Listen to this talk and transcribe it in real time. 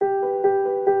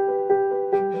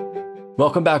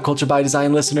Welcome back, Culture by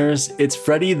Design listeners. It's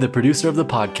Freddie, the producer of the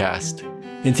podcast.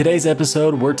 In today's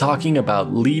episode, we're talking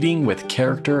about leading with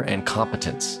character and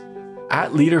competence.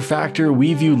 At LeaderFactor,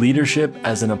 we view leadership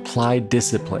as an applied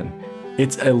discipline.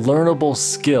 It's a learnable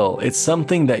skill. It's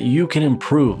something that you can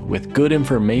improve with good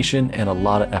information and a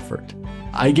lot of effort.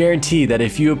 I guarantee that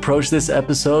if you approach this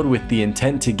episode with the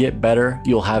intent to get better,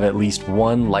 you'll have at least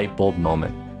one light bulb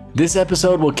moment. This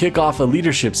episode will kick off a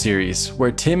leadership series where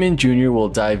Tim and Junior will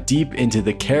dive deep into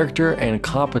the character and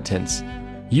competence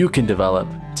you can develop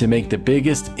to make the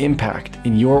biggest impact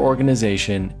in your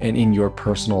organization and in your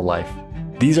personal life.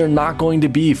 These are not going to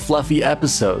be fluffy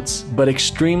episodes, but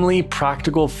extremely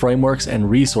practical frameworks and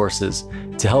resources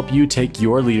to help you take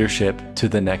your leadership to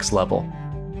the next level.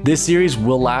 This series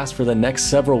will last for the next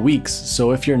several weeks,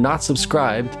 so if you're not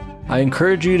subscribed, I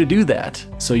encourage you to do that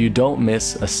so you don't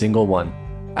miss a single one.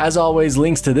 As always,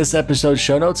 links to this episode's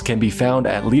show notes can be found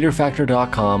at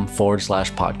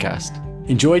leaderfactor.com/podcast.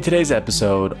 Enjoy today's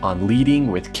episode on leading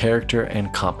with character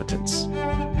and competence.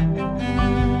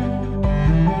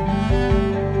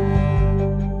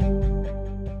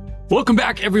 Welcome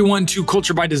back, everyone, to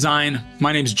Culture by Design.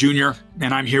 My name's Junior,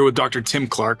 and I'm here with Dr. Tim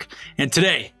Clark. And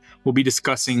today, we'll be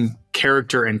discussing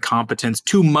character and competence,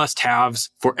 two must-haves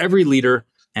for every leader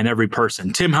and every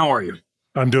person. Tim, how are you?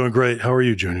 I'm doing great. How are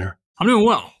you, Junior? I'm doing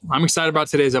well. I'm excited about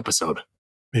today's episode.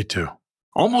 Me too.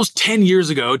 Almost 10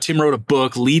 years ago, Tim wrote a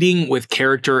book, Leading with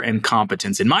Character and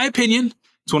Competence. In my opinion,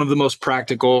 it's one of the most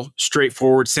practical,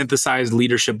 straightforward, synthesized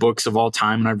leadership books of all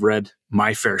time, and I've read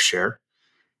my fair share.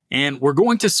 And we're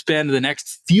going to spend the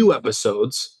next few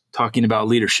episodes talking about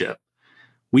leadership.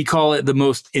 We call it the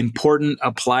most important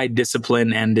applied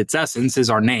discipline, and its essence is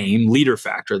our name,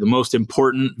 LeaderFactor. The most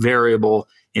important variable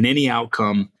in any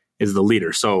outcome is the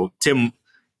leader. So, Tim,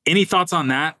 any thoughts on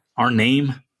that? Our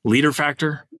name,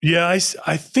 LeaderFactor? Yeah, I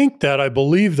think that. I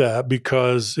believe that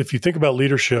because if you think about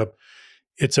leadership,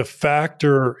 it's a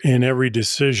factor in every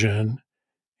decision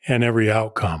and every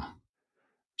outcome.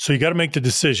 So you got to make the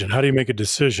decision. How do you make a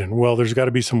decision? Well, there's got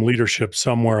to be some leadership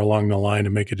somewhere along the line to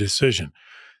make a decision.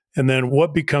 And then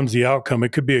what becomes the outcome? It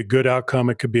could be a good outcome.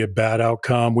 It could be a bad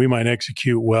outcome. We might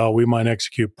execute well. We might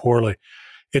execute poorly.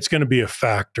 It's going to be a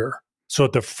factor. So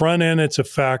at the front end, it's a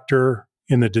factor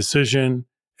in the decision.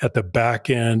 At the back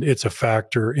end, it's a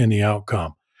factor in the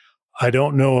outcome. I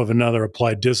don't know of another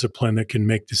applied discipline that can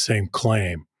make the same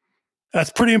claim. That's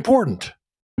pretty important.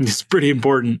 It's pretty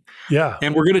important. Yeah.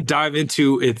 And we're going to dive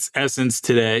into its essence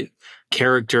today,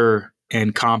 character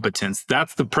and competence.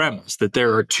 That's the premise, that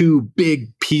there are two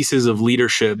big pieces of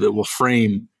leadership that will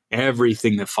frame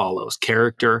everything that follows,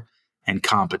 character and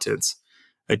competence.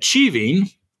 Achieving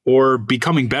or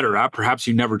becoming better at, perhaps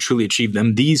you never truly achieved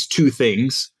them, these two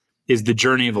things is the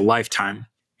journey of a lifetime.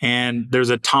 And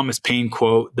there's a Thomas Paine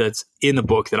quote that's in the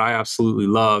book that I absolutely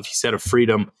love. He said of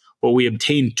freedom, "What we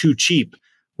obtain too cheap,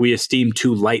 we esteem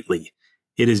too lightly.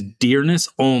 It is dearness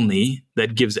only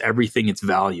that gives everything its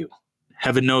value.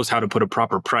 Heaven knows how to put a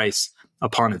proper price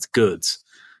upon its goods."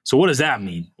 So what does that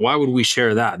mean? Why would we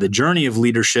share that? The journey of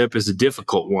leadership is a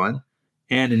difficult one.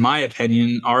 And in my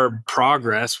opinion, our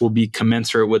progress will be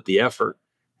commensurate with the effort.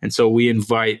 And so we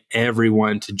invite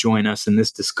everyone to join us in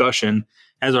this discussion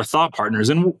as our thought partners.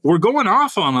 And we're going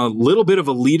off on a little bit of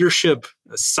a leadership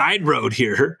side road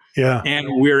here. Yeah. And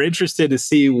we're interested to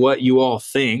see what you all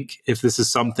think, if this is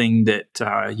something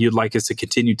that you'd like us to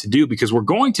continue to do, because we're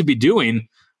going to be doing,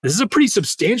 this is a pretty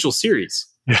substantial series,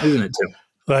 isn't it, Tim?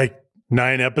 Like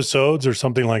 9 episodes or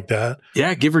something like that.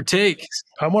 Yeah, give or take.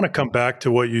 I want to come back to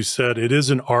what you said. It is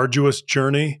an arduous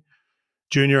journey,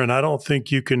 Junior, and I don't think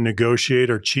you can negotiate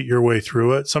or cheat your way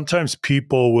through it. Sometimes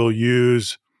people will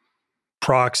use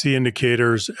proxy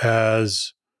indicators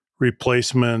as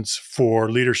replacements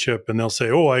for leadership, and they'll say,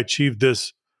 "Oh, I achieved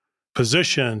this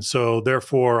position, so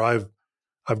therefore I've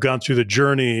gone through the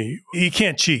journey." You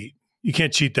can't cheat. You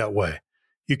can't cheat that way.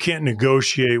 You can't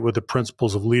negotiate with the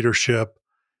principles of leadership.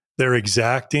 They're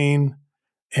exacting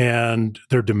and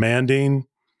they're demanding.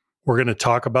 We're going to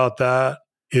talk about that.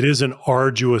 It is an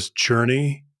arduous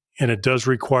journey, and it does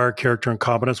require character and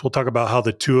competence. We'll talk about how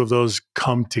the two of those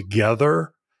come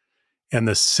together and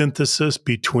the synthesis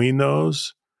between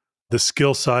those, the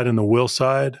skill side and the will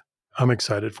side. I'm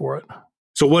excited for it.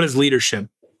 So what is leadership?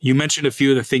 You mentioned a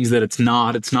few of the things that it's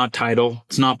not. It's not title.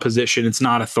 It's not position. It's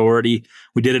not authority.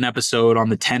 We did an episode on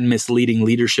the 10 misleading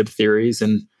leadership theories,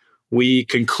 and we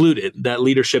concluded that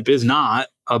leadership is not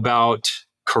about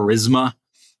charisma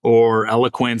or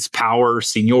eloquence, power,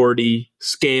 seniority,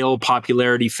 scale,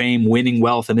 popularity, fame, winning,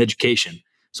 wealth, and education.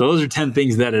 So those are 10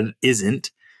 things that it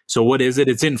isn't. So what is it?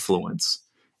 It's influence.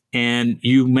 And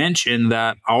you mentioned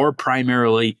that our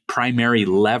primary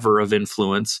lever of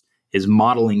influence is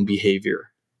modeling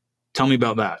behavior. Tell me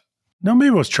about that. Now, maybe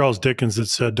it was Charles Dickens that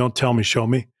said, "Don't tell me, show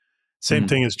me." Same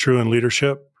thing is true in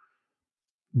leadership.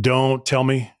 Don't tell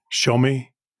me, show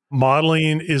me.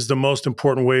 Modeling is the most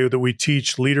important way that we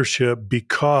teach leadership,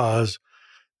 because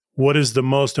what is the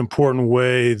most important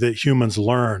way that humans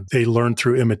learn? They learn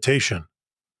through imitation.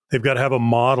 They've got to have a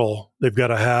model. They've got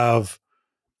to have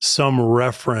some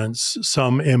reference,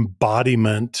 some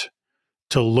embodiment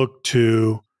to look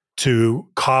to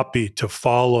copy, to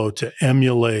follow, to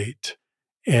emulate.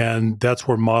 And that's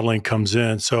where modeling comes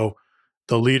in. So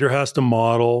the leader has to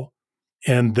model,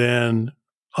 and then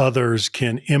others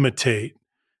can imitate.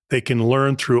 They can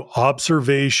learn through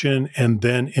observation and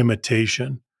then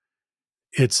imitation.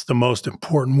 It's the most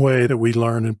important way that we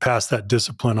learn and pass that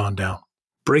discipline on down.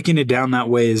 Breaking it down that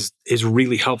way is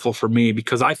really helpful for me,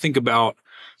 because I think about,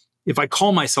 if I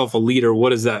call myself a leader, what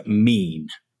does that mean?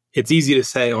 It's easy to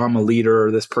say, oh, I'm a leader,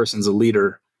 or this person's a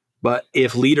leader. But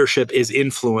if leadership is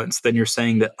influence, then you're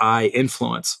saying that I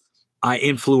influence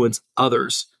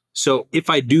others. So if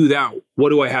I do that, what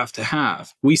do I have to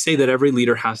have? We say that every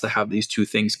leader has to have these two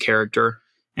things, character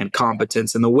and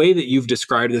competence. And the way that you've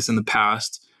described this in the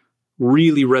past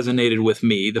really resonated with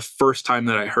me the first time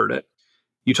that I heard it.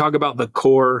 You talk about the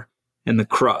core and the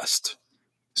crust.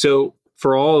 So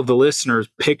for all of the listeners,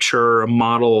 picture a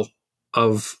model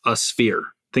of a sphere.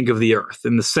 Think of the earth.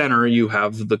 In the center, you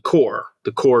have the core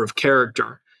of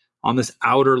character. On this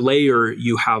outer layer,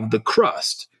 you have the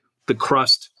crust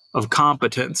of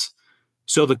competence.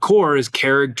 So the core is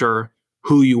character,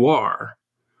 who you are,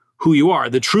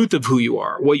 the truth of who you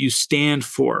are, what you stand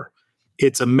for.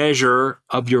 It's a measure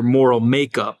of your moral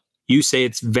makeup. You say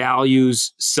it's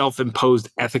values, self-imposed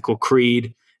ethical creed.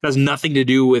 It has nothing to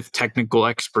do with technical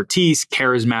expertise,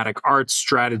 charismatic arts,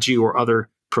 strategy, or other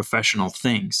professional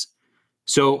things.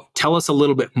 So tell us a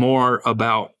little bit more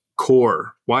about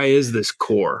core. Why is this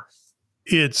core?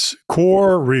 Its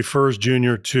core refers,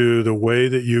 Junior, to the way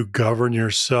that you govern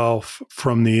yourself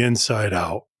from the inside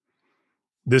out.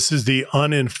 This is the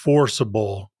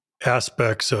unenforceable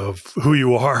aspects of who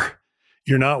you are.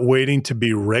 You're not waiting to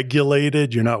be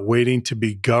regulated. You're not waiting to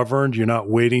be governed. You're not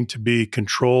waiting to be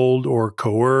controlled or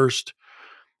coerced.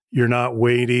 You're not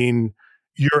waiting.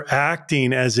 You're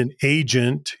acting as an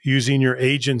agent, using your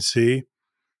agency.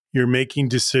 You're making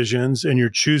decisions, and you're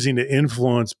choosing to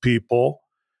influence people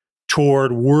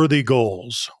toward worthy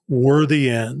goals, worthy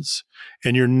ends.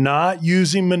 And you're not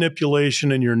using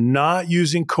manipulation, and you're not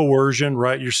using coercion,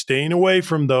 right? You're staying away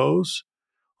from those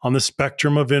on the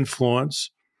spectrum of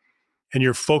influence. And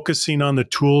you're focusing on the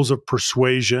tools of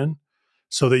persuasion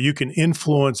so that you can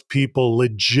influence people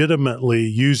legitimately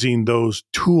using those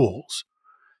tools.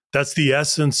 That's the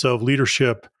essence of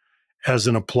leadership as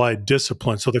an applied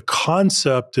discipline. So the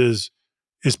concept is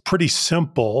pretty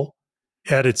simple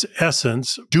at its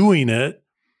essence. Doing it,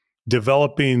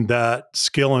 developing that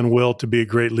skill and will to be a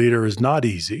great leader, is not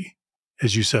easy,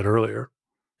 as you said earlier.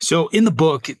 So in the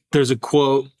book, there's a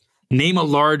quote, name a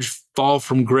large fall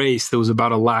from grace that was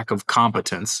about a lack of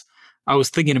competence. I was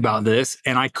thinking about this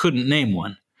and I couldn't name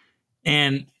one.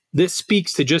 And this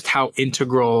speaks to just how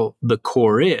integral the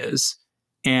core is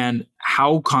and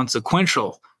how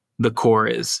consequential the core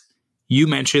is. You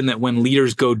mentioned that when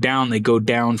leaders go down, they go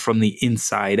down from the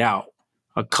inside out,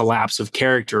 a collapse of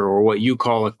character, or what you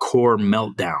call a core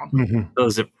meltdown. Mm-hmm. That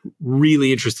was a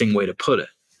really interesting way to put it.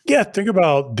 Yeah, think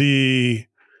about the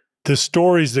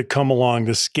stories that come along,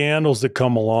 the scandals that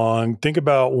come along. Think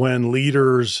about when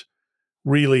leaders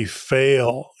really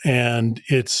fail and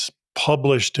it's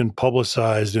published and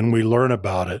publicized and we learn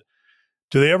about it.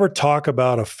 Do they ever talk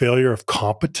about a failure of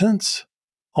competence?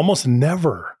 Almost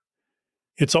never.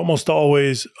 It's almost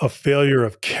always a failure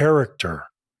of character.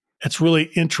 It's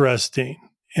really interesting.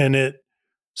 And it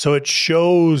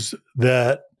shows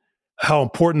that how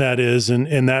important that is.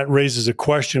 And that raises a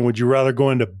question. Would you rather go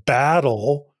into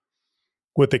battle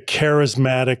with a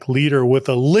charismatic leader with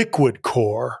a liquid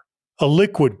core,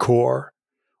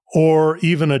 or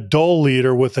even a dull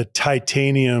leader with a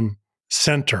titanium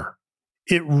center?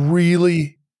 It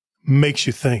really makes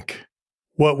you think,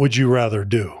 what would you rather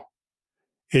do?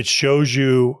 It shows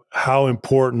you how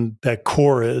important that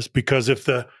core is, because if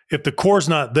the core's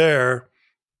not there,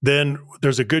 then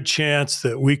there's a good chance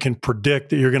that we can predict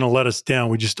that you're going to let us down.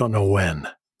 We just don't know when.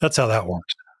 That's how that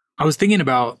works. I was thinking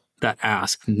about that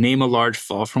ask, name a large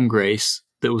fall from grace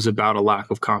that was about a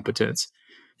lack of competence.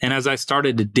 And as I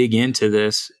started to dig into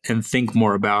this and think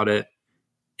more about it,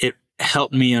 it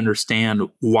helped me understand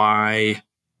why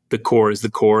the core is the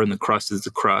core and the crust is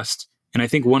the crust. And I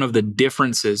think one of the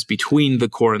differences between the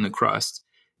core and the crust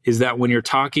is that when you're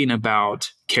talking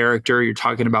about character, you're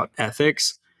talking about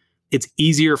ethics, it's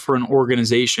easier for an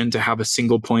organization to have a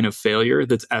single point of failure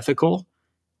that's ethical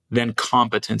than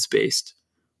competence based.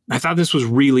 I thought this was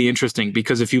really interesting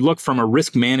because if you look from a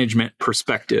risk management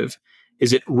perspective,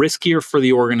 is it riskier for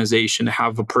the organization to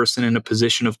have a person in a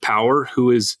position of power who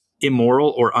is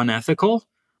immoral or unethical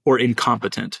or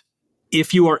incompetent?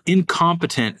 If you are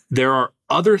incompetent, there are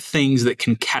other things that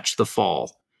can catch the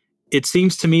fall. It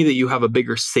seems to me that you have a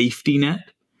bigger safety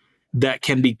net that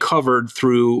can be covered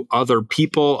through other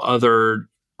people, other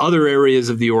areas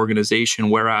of the organization,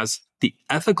 whereas the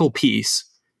ethical piece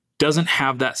doesn't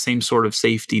have that same sort of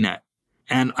safety net.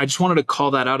 And I just wanted to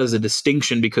call that out as a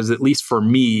distinction because, at least for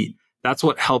me, that's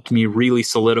what helped me really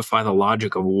solidify the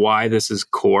logic of why this is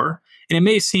core. And it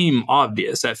may seem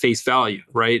obvious at face value,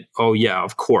 right? Oh, yeah,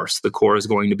 of course, the core is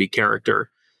going to be character.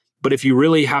 But if you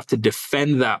really have to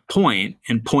defend that point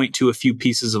and point to a few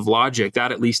pieces of logic,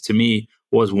 that, at least to me,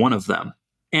 was one of them.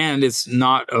 And it's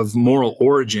not of moral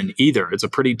origin either. It's a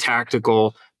pretty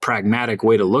tactical, pragmatic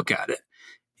way to look at it.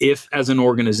 If, as an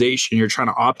organization, you're trying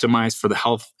to optimize for the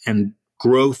health and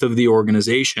growth of the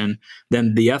organization,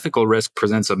 then the ethical risk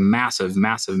presents a massive,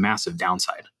 massive, massive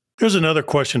downside. Here's another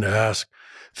question to ask.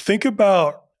 Think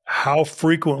about how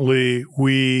frequently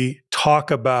we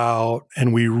talk about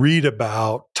and we read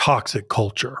about toxic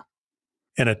culture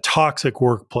and a toxic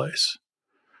workplace.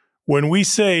 When we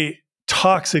say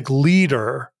toxic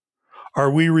leader,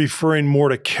 are we referring more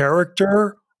to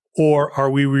character or are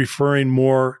we referring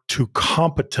more to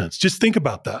competence? Just think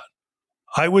about that.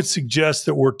 I would suggest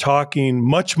that we're talking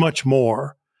much, much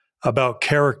more about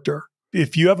character.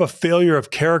 If you have a failure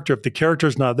of character, if the character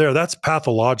is not there, that's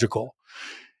pathological.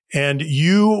 And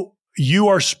you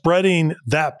are spreading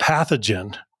that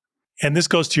pathogen. And this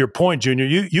goes to your point, Junior.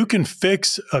 You can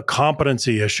fix a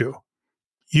competency issue.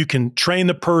 You can train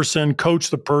the person, coach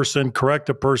the person, correct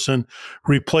the person,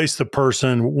 replace the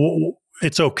person.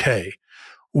 It's okay.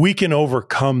 We can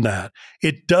overcome that.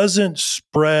 It doesn't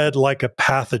spread like a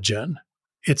pathogen.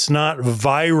 It's not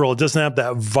viral. It doesn't have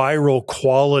that viral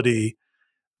quality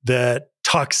that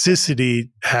toxicity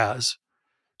has.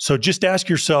 So just ask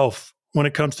yourself, when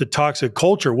it comes to toxic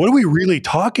culture, what are we really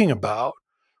talking about?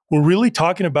 We're really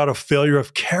talking about a failure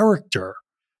of character.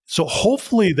 So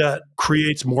hopefully that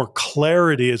creates more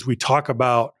clarity as we talk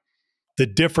about the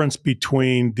difference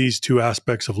between these two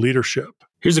aspects of leadership.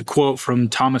 Here's a quote from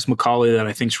Thomas Macaulay that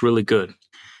I think is really good.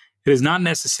 It is not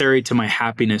necessary to my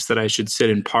happiness that I should sit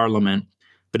in Parliament,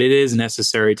 but it is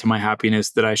necessary to my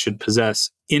happiness that I should possess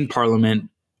in Parliament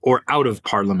or out of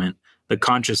Parliament the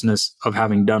consciousness of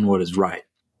having done what is right.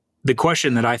 The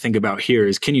question that I think about here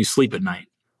is, can you sleep at night?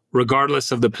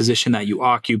 Regardless of the position that you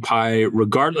occupy,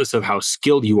 regardless of how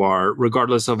skilled you are,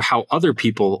 regardless of how other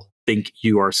people think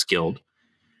you are skilled,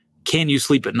 can you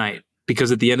sleep at night?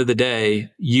 Because at the end of the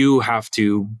day, you have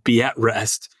to be at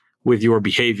rest with your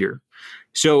behavior.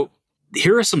 So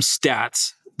here are some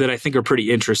stats that I think are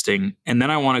pretty interesting. And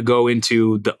then I want to go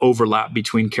into the overlap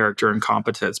between character and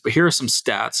competence. But here are some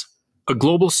stats. A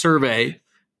global survey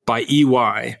by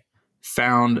EY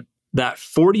found that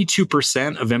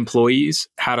 42% of employees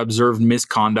had observed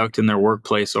misconduct in their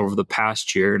workplace over the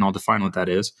past year, and I'll define what that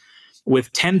is,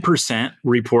 with 10%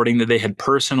 reporting that they had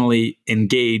personally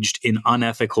engaged in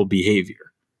unethical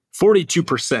behavior.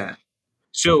 42%.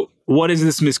 So what is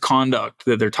this misconduct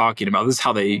that they're talking about? This is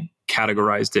how they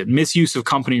categorized it. Misuse of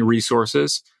company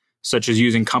resources, such as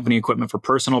using company equipment for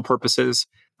personal purposes,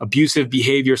 abusive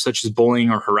behavior such as bullying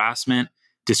or harassment,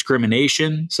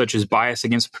 discrimination, such as bias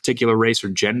against a particular race or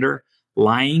gender,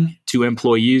 lying to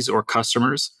employees or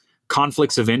customers,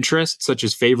 conflicts of interest, such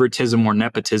as favoritism or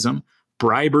nepotism,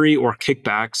 bribery or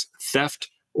kickbacks, theft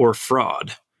or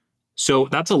fraud. So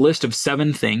that's a list of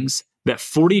 7 things that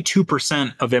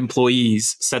 42% of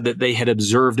employees said that they had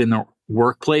observed in their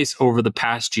workplace over the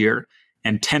past year,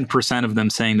 and 10% of them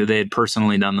saying that they had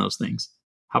personally done those things.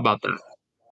 How about that?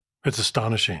 It's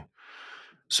astonishing.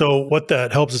 So what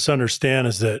that helps us understand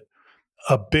is that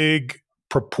a big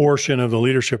proportion of the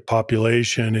leadership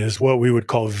population is what we would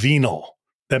call venal.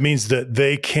 That means that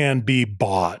they can be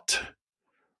bought,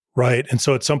 right? And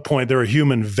so at some point, they're a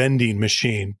human vending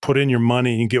machine. Put in your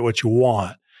money and get what you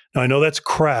want. Now, I know that's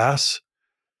crass.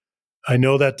 I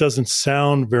know that doesn't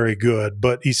sound very good,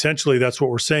 but essentially that's what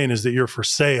we're saying is that you're for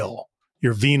sale.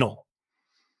 You're venal.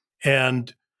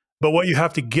 But what you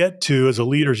have to get to as a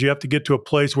leader is you have to get to a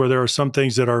place where there are some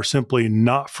things that are simply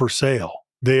not for sale.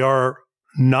 They are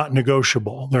not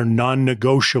negotiable. They're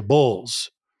non-negotiables.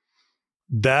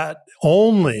 That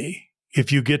only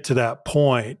if you get to that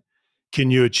point can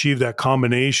you achieve that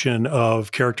combination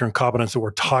of character and competence that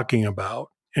we're talking about.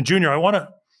 And Junior, I want to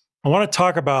I want to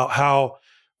talk about how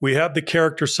we have the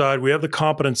character side, we have the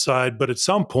competence side, but at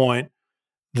some point,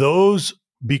 those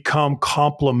become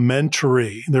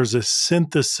complementary. There's a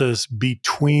synthesis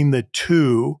between the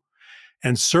two,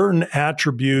 and certain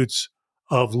attributes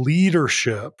of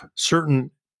leadership,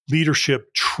 certain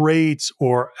leadership traits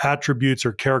or attributes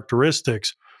or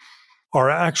characteristics are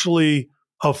actually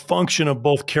a function of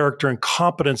both character and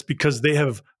competence because they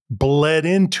have bled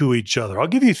into each other. I'll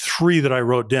give you three that I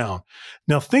wrote down.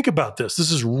 Now think about this.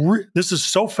 This is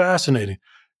so fascinating.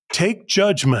 Take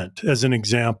judgment as an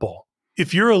example.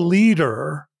 If you're a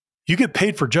leader, you get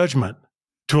paid for judgment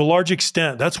to a large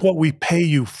extent. That's what we pay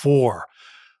you for.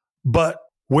 But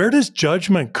where does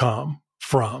judgment come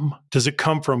from? Does it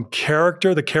come from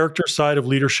character, the character side of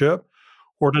leadership,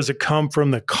 or does it come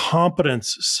from the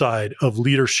competence side of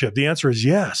leadership? The answer is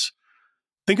yes.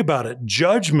 Think about it.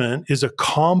 Judgment is a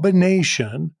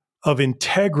combination of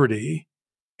integrity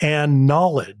and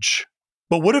knowledge.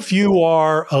 But what if you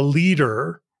are a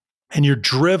leader and you're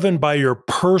driven by your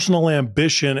personal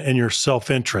ambition and your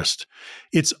self-interest?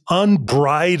 It's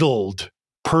unbridled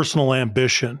personal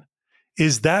ambition.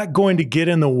 Is that going to get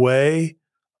in the way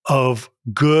of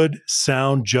good,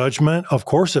 sound judgment? Of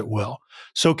course it will.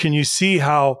 So can you see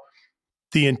how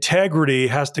the integrity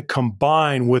has to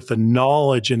combine with the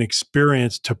knowledge and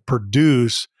experience to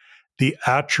produce the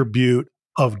attribute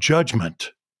of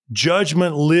judgment?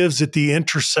 Judgment lives at the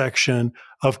intersection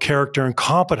of character and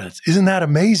competence. Isn't that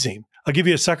amazing? I'll give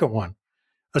you a second one.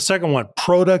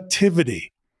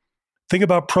 Productivity. Think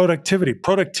about productivity.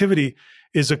 Productivity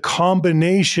is a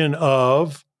combination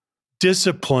of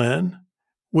discipline,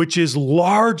 which is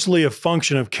largely a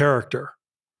function of character,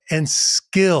 and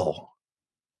skill,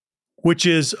 which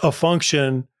is a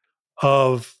function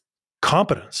of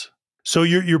competence. So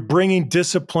you're bringing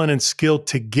discipline and skill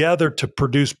together to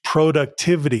produce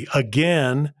productivity.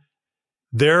 Again,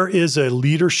 there is a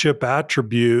leadership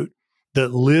attribute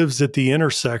that lives at the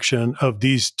intersection of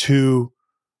these two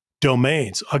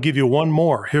domains. I'll give you one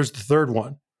more. Here's the third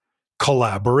one: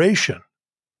 collaboration.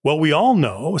 Well, we all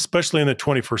know, especially in the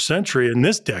 21st century, in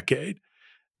this decade,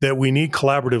 that we need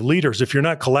collaborative leaders. If you're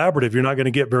not collaborative, you're not going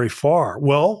to get very far.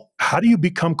 Well, how do you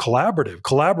become collaborative?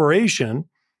 Collaboration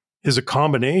is a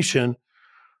combination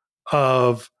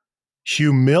of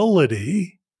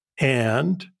humility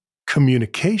and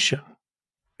communication.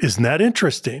 Isn't that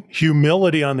interesting?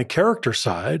 Humility on the character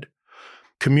side,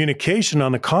 communication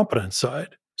on the competence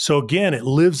side. So again, it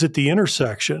lives at the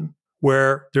intersection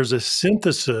where there's a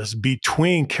synthesis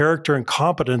between character and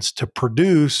competence to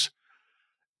produce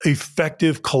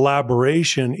effective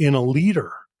collaboration in a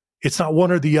leader. It's not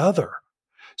one or the other.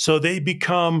 So they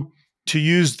become, to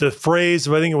use the phrase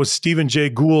of, I think it was Stephen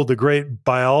Jay Gould, the great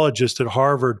biologist at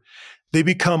Harvard, they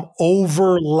become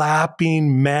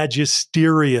overlapping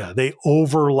magisteria. They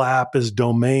overlap as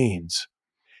domains.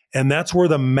 And that's where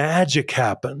the magic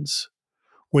happens.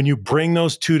 When you bring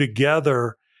those two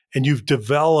together and you've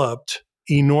developed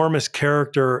enormous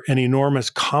character and enormous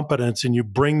competence and you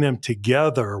bring them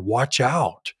together, watch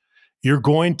out. You're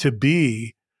going to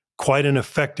be quite an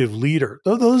effective leader.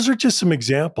 Those are just some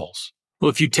examples. Well,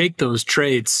 if you take those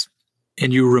traits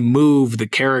and you remove the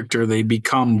character, they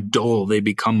become dull, they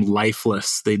become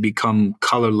lifeless, they become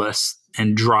colorless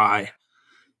and dry.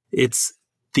 It's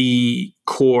the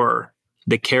core,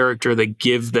 the character that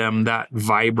give them that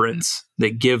vibrance,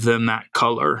 that give them that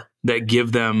color, that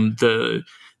give them the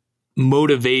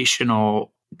motivational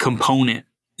component.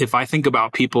 If I think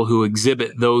about people who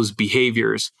exhibit those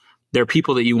behaviors, they're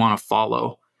people that you want to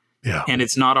follow. Yeah. And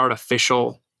it's not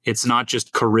artificial. It's not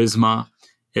just charisma.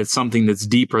 It's something that's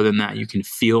deeper than that. You can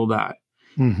feel that.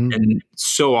 Mm-hmm. And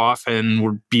so often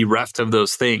we're bereft of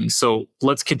those things. So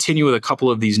let's continue with a couple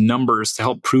of these numbers to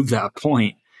help prove that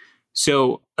point.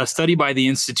 So a study by the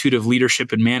Institute of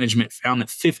Leadership and Management found that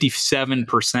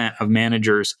 57% of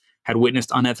managers had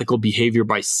witnessed unethical behavior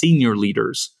by senior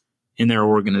leaders in their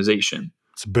organization.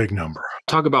 It's a big number.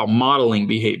 Talk about modeling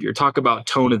behavior. Talk about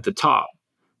tone at the top.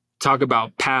 Talk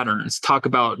about patterns. Talk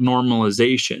about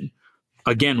normalization.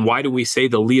 Again, why do we say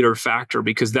the leader factor?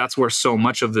 Because that's where so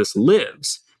much of this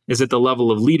lives, is at the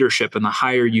level of leadership. And the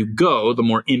higher you go, the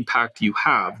more impact you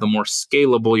have, the more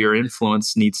scalable your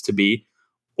influence needs to be,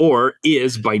 or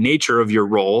is by nature of your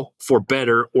role, for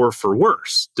better or for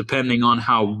worse, depending on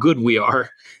how good we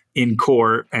are in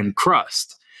core and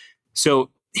crust. So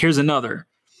here's another.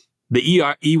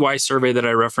 The EY survey that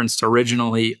I referenced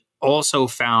originally also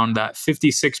found that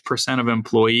 56% of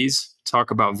employees,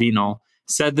 talk about venal,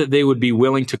 said that they would be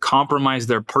willing to compromise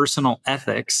their personal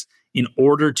ethics in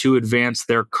order to advance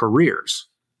their careers.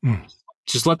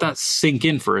 Just let that sink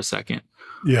in for a second.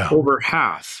 Yeah. Over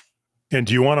half And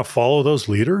do you want to follow those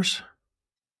leaders?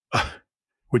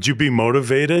 Would you be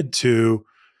motivated to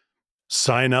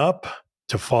sign up,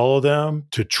 to follow them,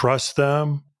 to trust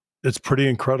them? It's pretty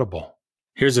incredible.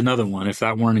 Here's another one, if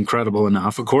that weren't incredible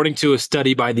enough. According to a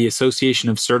study by the Association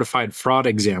of Certified Fraud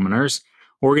Examiners,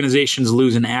 organizations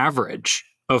lose an average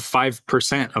of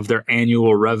 5% of their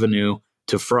annual revenue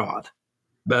to fraud.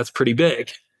 That's pretty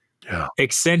big. Yeah.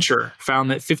 Accenture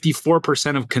found that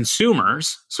 54% of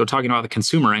consumers, so talking about the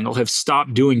consumer angle, have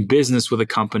stopped doing business with a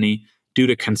company due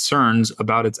to concerns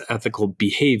about its ethical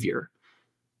behavior.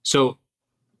 So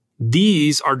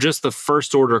these are just the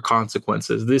first order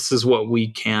consequences. This is what we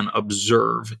can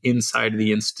observe inside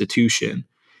the institution.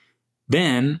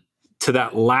 Then, to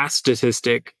that last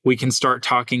statistic, we can start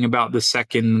talking about the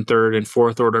second, third, and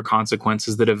fourth order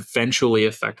consequences that eventually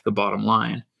affect the bottom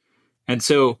line. And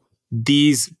so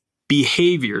these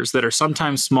behaviors that are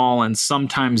sometimes small and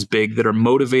sometimes big, that are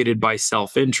motivated by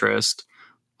self-interest,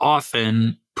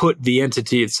 often put the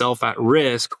entity itself at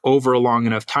risk over a long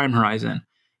enough time horizon.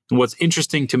 And what's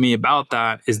interesting to me about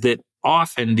that is that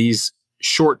often these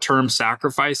short-term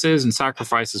sacrifices, and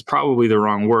sacrifice is probably the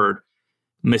wrong word,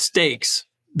 mistakes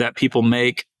that people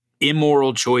make,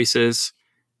 immoral choices,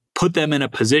 put them in a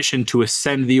position to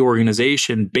ascend the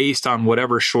organization based on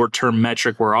whatever short-term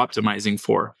metric we're optimizing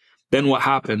for. Then what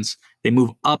happens? They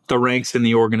move up the ranks in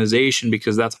the organization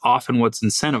because that's often what's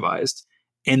incentivized.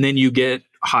 And then you get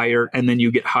higher, and then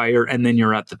you get higher, and then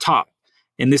you're at the top.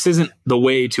 And this isn't the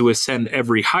way to ascend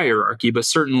every hierarchy, but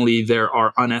certainly there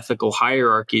are unethical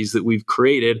hierarchies that we've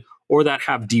created or that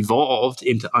have devolved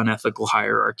into unethical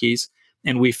hierarchies.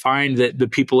 And we find that the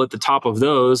people at the top of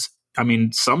those, I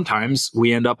mean, sometimes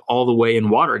we end up all the way in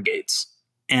Watergates.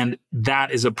 And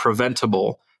that is a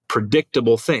preventable,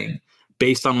 predictable thing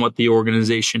based on what the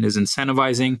organization is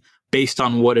incentivizing, based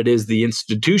on what it is the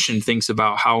institution thinks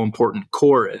about how important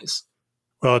core is.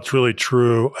 Well, it's really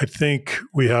true. I think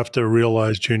we have to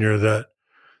realize, Junior, that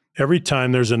every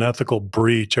time there's an ethical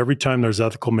breach, every time there's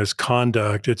ethical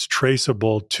misconduct, it's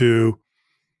traceable to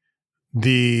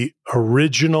the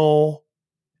original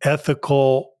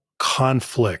ethical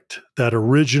conflict, that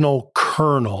original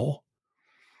kernel.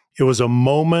 It was a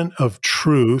moment of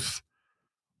truth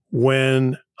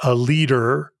when a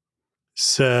leader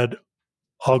said,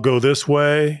 I'll go this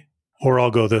way or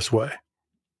I'll go this way.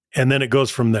 And then it goes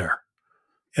from there.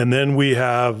 And then we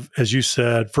have, as you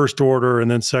said, first order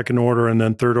and then second order and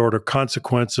then third order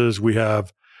consequences. We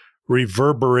have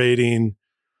reverberating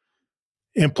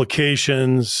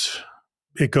implications.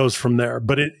 It goes from there.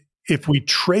 But if we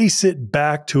trace it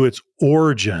back to its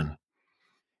origin,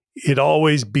 it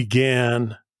always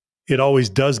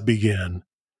does begin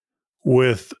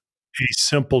with a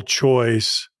simple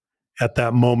choice at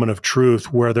that moment of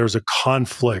truth where there's a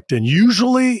conflict. And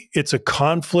usually it's a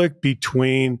conflict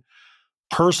between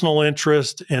personal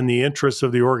interest and the interests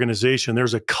of the organization.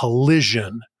 There's a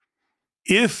collision.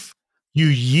 If you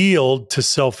yield to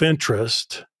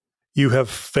self-interest, you have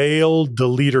failed the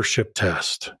leadership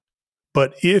test.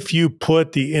 But if you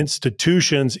put the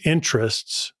institution's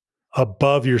interests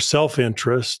above your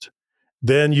self-interest,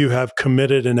 then you have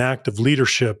committed an act of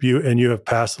leadership, and you have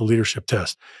passed the leadership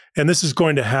test. And this is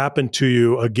going to happen to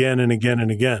you again and again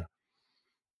and again.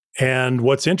 And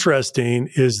what's interesting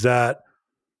is that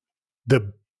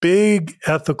the big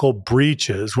ethical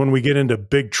breaches, when we get into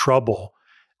big trouble,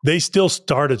 they still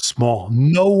started small.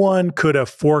 No one could have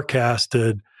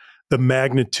forecasted the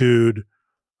magnitude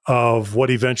of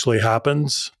what eventually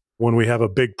happens when we have a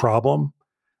big problem.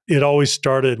 It always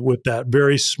started with that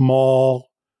very small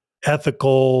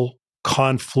ethical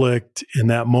conflict in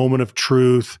that moment of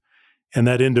truth. And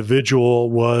that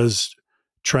individual was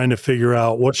trying to figure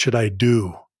out, what should I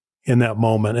do in that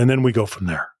moment? And then we go from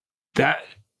there. That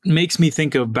makes me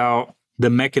think about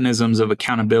the mechanisms of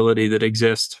accountability that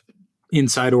exist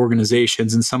inside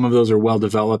organizations. And some of those are well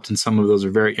developed and some of those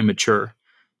are very immature,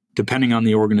 depending on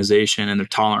the organization and their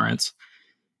tolerance.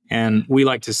 And we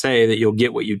like to say that you'll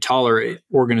get what you tolerate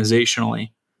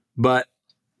organizationally. But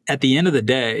at the end of the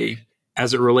day,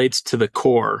 as it relates to the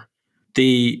core,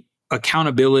 the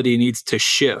accountability needs to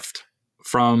shift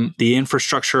from the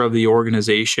infrastructure of the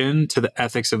organization to the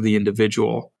ethics of the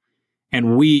individual.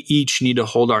 And we each need to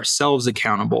hold ourselves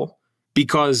accountable,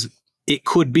 because it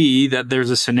could be that there's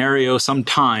a scenario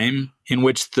sometime in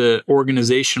which the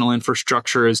organizational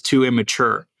infrastructure is too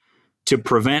immature to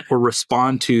prevent or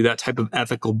respond to that type of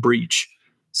ethical breach,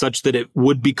 such that it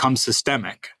would become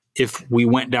systemic if we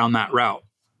went down that route.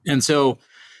 And so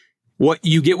what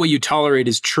you tolerate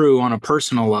is true on a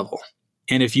personal level.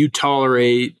 And if you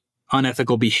tolerate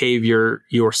unethical behavior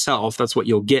yourself, that's what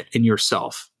you'll get in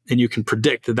yourself. And you can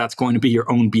predict that that's going to be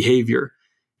your own behavior.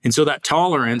 And so that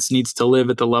tolerance needs to live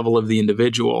at the level of the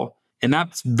individual. And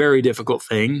that's a very difficult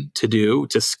thing to do,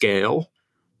 to scale.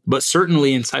 But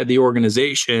certainly inside the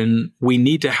organization, we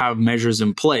need to have measures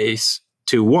in place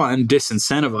to, one,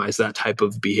 disincentivize that type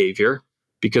of behavior,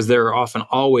 because there are often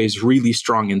always really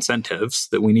strong incentives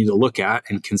that we need to look at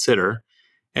and consider.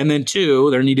 And then two,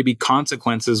 there need to be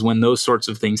consequences when those sorts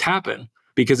of things happen.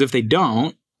 Because if they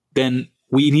don't, then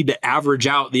we need to average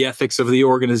out the ethics of the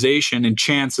organization. And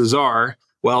chances are,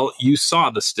 well, you saw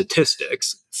the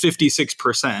statistics,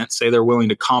 56% say they're willing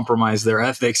to compromise their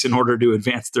ethics in order to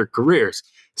advance their careers.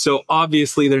 So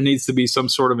obviously there needs to be some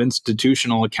sort of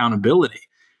institutional accountability.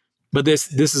 But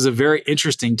this is a very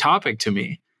interesting topic to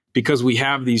me, because we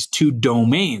have these two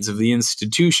domains of the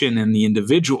institution and the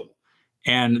individual.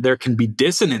 And there can be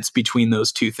dissonance between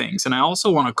those two things. And I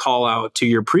also want to call out to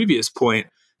your previous point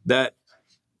that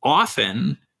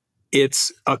often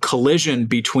it's a collision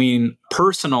between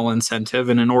personal incentive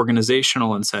and an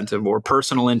organizational incentive, or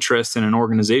personal interest and an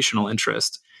organizational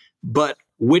interest. But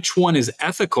which one is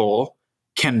ethical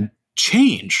can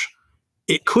change.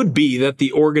 It could be that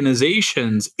the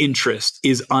organization's interest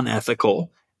is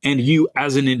unethical, and you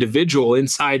as an individual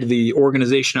inside the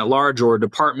organization at large, or a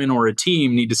department or a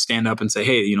team, need to stand up and say,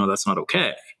 hey, that's not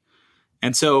okay.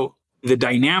 And so the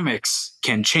dynamics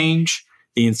can change,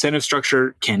 the incentive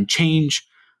structure can change,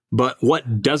 but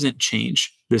what doesn't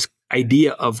change? This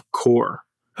idea of core.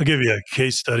 I'll give you a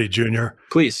case study, Junior.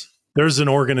 Please. There's an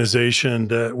organization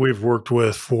that we've worked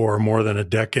with for more than a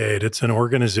decade. It's an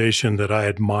organization that I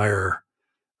admire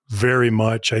very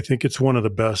much. I think it's one of the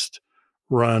best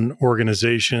run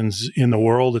organizations in the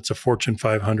world. It's a Fortune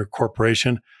 500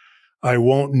 corporation. I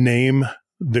won't name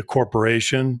the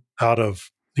corporation out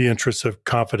of the interest of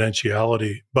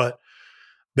confidentiality, but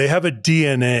they have a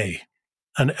DNA,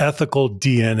 an ethical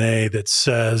DNA that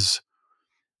says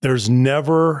there's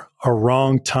never a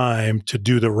wrong time to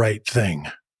do the right thing.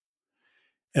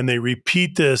 And they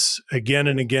repeat this again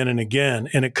and again and again.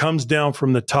 And it comes down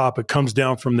from the top. It comes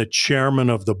down from the chairman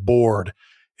of the board.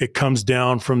 It comes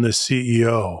down from the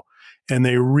CEO. And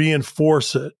they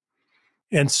reinforce it.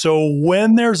 And so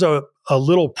when there's a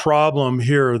little problem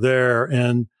here or there,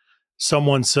 and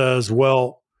someone says,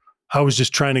 well, I was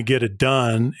just trying to get it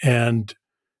done, and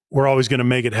we're always going to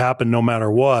make it happen no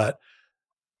matter what,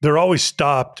 they're always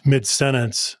stopped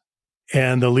mid-sentence.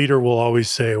 And the leader will always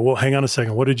say, well, hang on a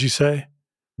second. What did you say?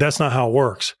 That's not how it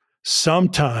works.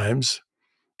 Sometimes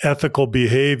ethical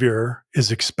behavior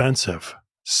is expensive.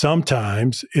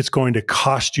 Sometimes it's going to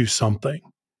cost you something.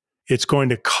 It's going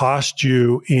to cost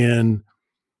you in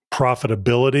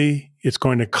profitability. It's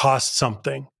going to cost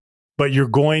something, but you're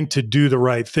going to do the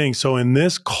right thing. So in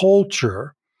this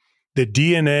culture, the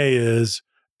DNA is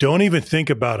don't even think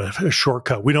about a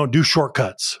shortcut. We don't do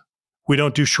shortcuts. We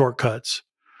don't do shortcuts.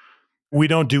 We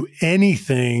don't do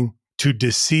anything to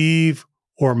deceive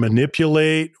or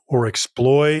manipulate or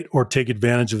exploit or take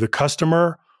advantage of the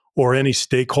customer or any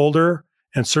stakeholder,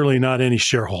 and certainly not any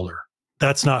shareholder.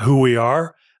 That's not who we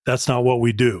are. That's not what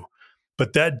we do.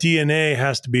 But that DNA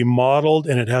has to be modeled,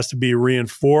 and it has to be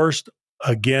reinforced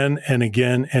again and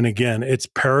again and again. It's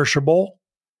perishable.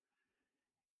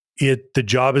 The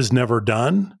job is never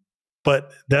done,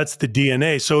 but that's the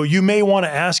DNA. So you may want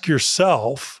to ask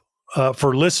yourself,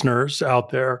 for listeners out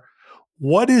there,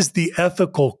 what is the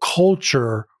ethical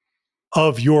culture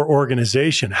of your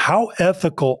organization? How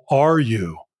ethical are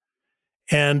you?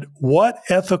 And what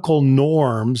ethical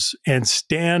norms and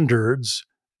standards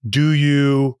do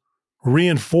you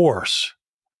reinforce?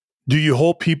 Do you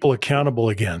hold people accountable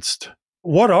against?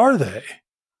 What are they?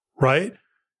 Right?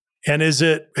 And is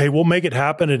it, hey, we'll make it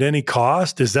happen at any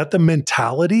cost? Is that the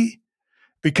mentality?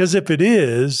 Because if it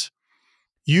is,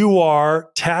 you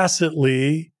are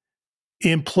tacitly,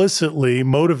 implicitly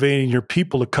motivating your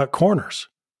people to cut corners.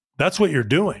 That's what you're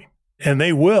doing. And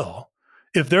they will.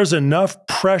 If there's enough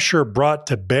pressure brought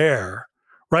to bear,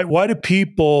 right? Why do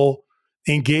people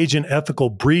engage in ethical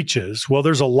breaches? Well,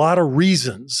 there's a lot of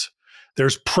reasons.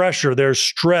 There's pressure, there's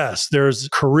stress, there's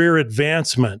career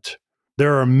advancement,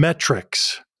 there are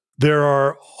metrics, there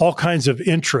are all kinds of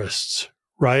interests,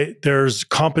 right? There's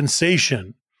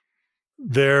compensation,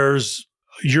 there's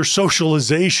your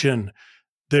socialization,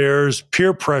 there's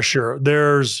peer pressure,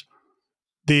 there's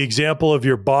the example of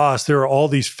your boss. There are all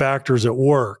these factors at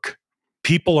work.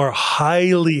 People are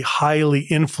highly, highly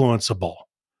influenceable.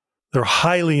 They're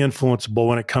highly influenceable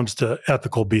when it comes to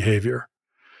ethical behavior.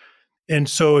 And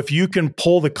so if you can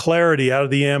pull the clarity out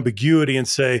of the ambiguity and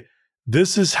say,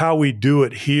 this is how we do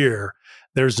it here,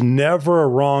 there's never a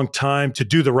wrong time to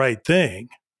do the right thing.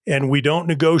 And we don't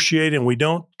negotiate and we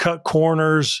don't cut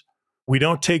corners. We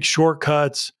don't take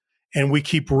shortcuts. and we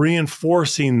keep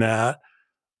reinforcing that,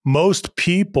 most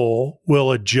people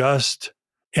will adjust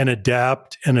and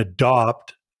adapt and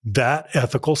adopt that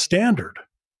ethical standard,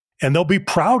 and they'll be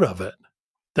proud of it.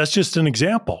 That's just an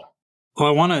example. Well,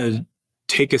 I want to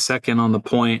take a second on the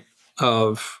point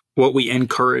of what we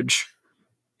encourage.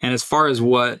 And as far as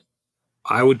what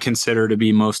I would consider to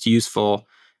be most useful,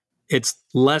 it's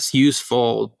less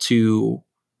useful to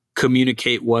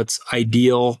communicate what's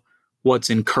ideal, what's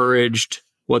encouraged,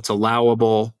 what's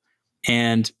allowable,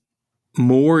 and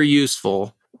more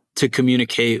useful to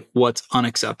communicate what's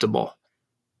unacceptable.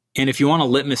 And if you want a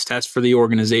litmus test for the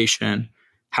organization,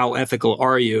 how ethical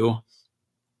are you?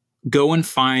 Go and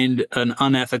find an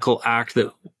unethical act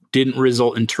that didn't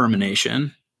result in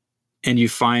termination, and you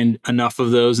find enough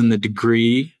of those and the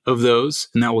degree of those,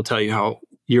 and that will tell you how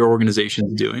your organization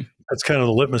is doing. That's kind of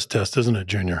the litmus test, isn't it,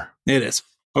 Junior? It is.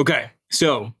 Okay.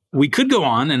 So we could go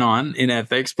on in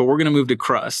ethics, but we're going to move to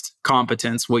Crust,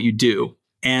 competence, what you do.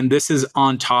 And this is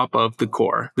on top of the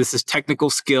core. This is technical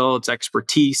skill, it's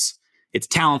expertise, it's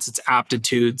talents, it's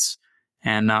aptitudes.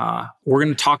 And we're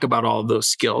going to talk about all of those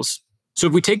skills. So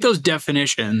if we take those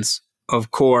definitions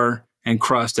of core and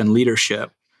Crust and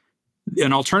leadership,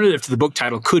 an alternative to the book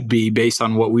title could be based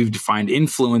on what we've defined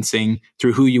influencing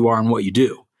through who you are and what you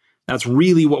do. That's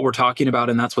really what we're talking about,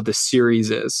 and that's what this series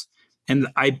is. And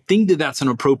I think that that's an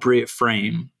appropriate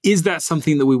frame. Is that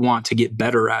something that we want to get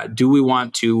better at? Do we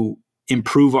want to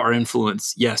improve our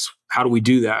influence? Yes. How do we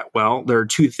do that? Well, there are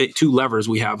two levers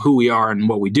we have: who we are and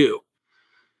what we do.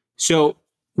 So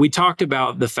we talked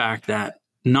about the fact that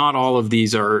not all of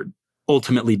these are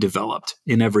ultimately developed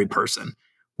in every person.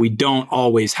 We don't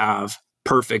always have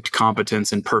perfect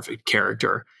competence and perfect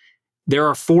character. There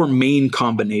are 4 main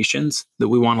combinations that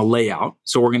we want to lay out.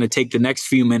 So we're going to take the next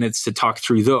few minutes to talk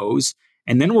through those.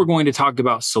 And then we're going to talk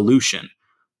about solution.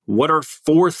 What are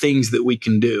 4 things that we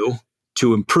can do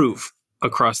to improve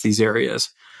across these areas?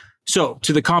 So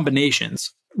to the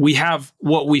combinations, we have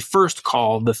what we first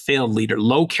call the failed leader: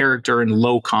 low character and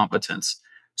low competence.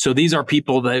 So these are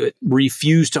people that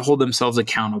refuse to hold themselves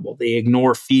accountable. They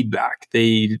ignore feedback.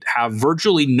 They have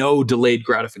virtually no delayed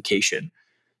gratification.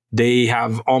 They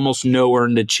have almost no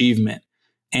earned achievement.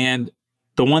 And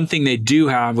the one thing they do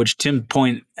have, which Tim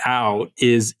pointed out,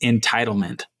 is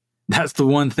entitlement. That's the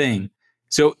one thing.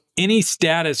 So any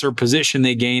status or position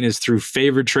they gain is through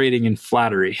favor trading and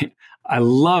flattery. I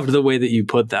loved the way that you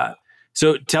put that.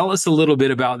 So tell us a little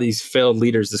bit about these failed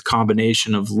leaders, this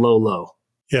combination of low.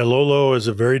 Yeah, low is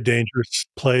a very dangerous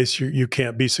place. You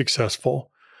can't be successful,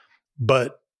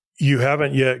 but you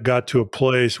haven't yet got to a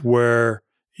place where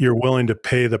you're willing to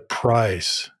pay the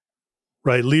price,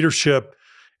 right? Leadership,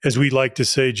 as we like to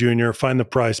say, Junior, find the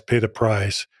price, pay the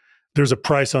price. There's a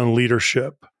price on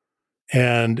leadership,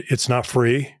 and it's not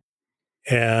free,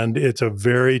 and it's a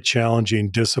very challenging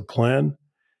discipline.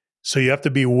 So you have to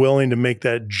be willing to make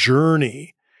that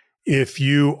journey. If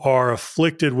you are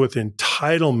afflicted with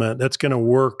entitlement, that's going to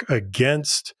work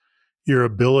against your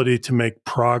ability to make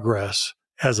progress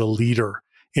as a leader.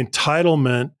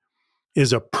 Entitlement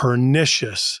is a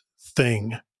pernicious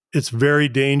thing. It's very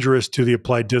dangerous to the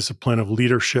applied discipline of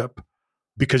leadership,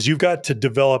 because you've got to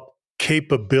develop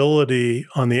capability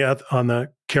on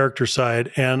the character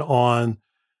side and on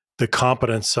the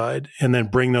competence side, and then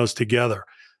bring those together.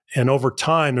 And over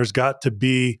time, there's got to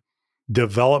be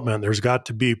development. There's got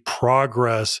to be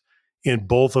progress in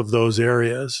both of those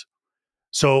areas.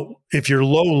 So if you're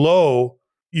low,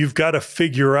 you've got to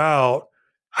figure out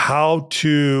how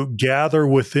to gather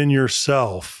within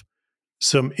yourself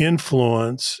some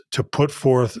influence to put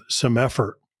forth some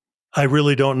effort. I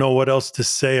really don't know what else to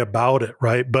say about it,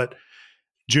 right? But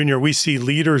Junior, we see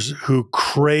leaders who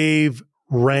crave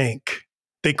rank.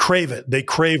 They crave it. They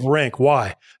crave rank.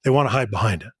 Why? They want to hide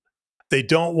behind it. They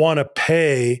don't want to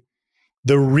pay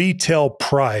the retail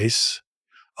price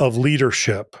of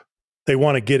leadership. They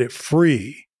want to get it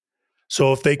free.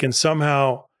 So if they can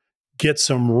somehow get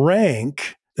some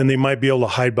rank, then they might be able to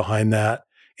hide behind that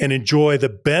and enjoy the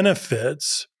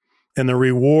benefits and the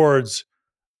rewards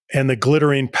and the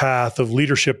glittering path of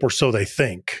leadership, or so they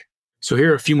think. So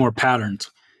here are a few more patterns.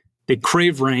 They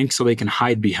crave rank so they can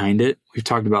hide behind it. We've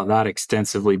talked about that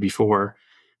extensively before.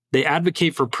 They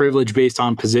advocate for privilege based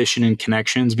on position and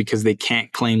connections because they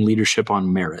can't claim leadership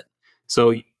on merit.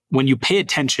 So when you pay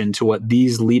attention to what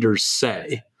these leaders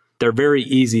say, they're very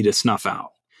easy to snuff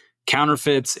out.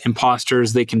 Counterfeits,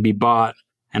 imposters, they can be bought,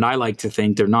 and I like to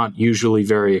think they're not usually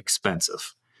very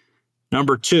expensive.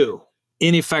 Number 2,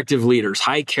 ineffective leaders,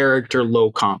 high character,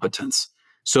 low competence.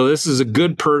 So this is a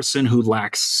good person who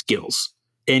lacks skills.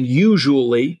 And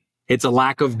usually it's a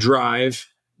lack of drive,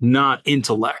 not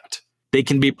intellect. They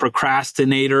can be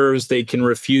procrastinators. They can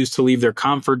refuse to leave their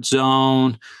comfort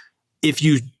zone. If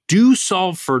you do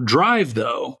solve for drive,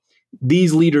 though,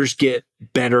 these leaders get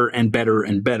better and better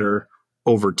and better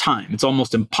over time. It's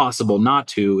almost impossible not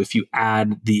to if you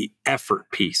add the effort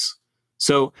piece.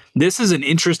 So this is an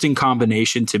interesting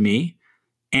combination to me,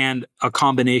 and a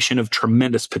combination of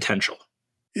tremendous potential.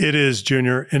 It is,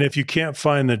 Junior. And if you can't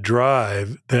find the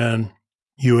drive, then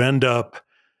you end up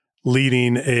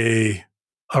leading a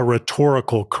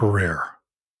rhetorical career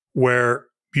where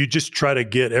you just try to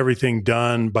get everything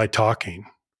done by talking.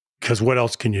 Because what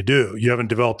else can you do? You haven't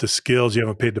developed the skills, you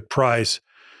haven't paid the price.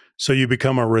 So you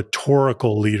become a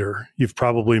rhetorical leader. You've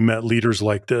probably met leaders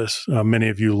like this, many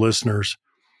of you listeners,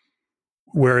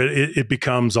 where it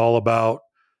becomes all about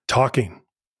talking.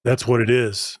 That's what it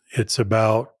is. It's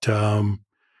about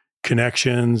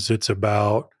connections. It's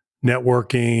about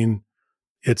networking.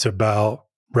 It's about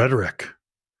rhetoric.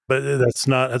 But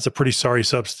that's a pretty sorry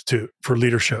substitute for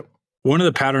leadership. One of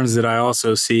the patterns that I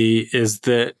also see is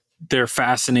that they're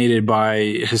fascinated by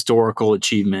historical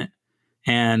achievement,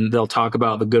 and they'll talk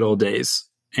about the good old days,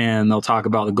 and they'll talk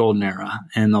about the golden era,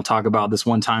 and they'll talk about this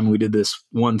one time we did this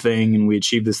one thing and we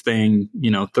achieved this thing,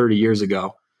 30 years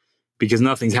ago, because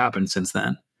nothing's happened since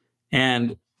then.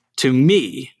 And to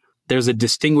me, there's a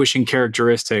distinguishing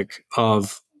characteristic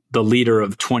of the leader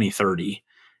of 2030,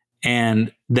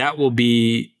 and that will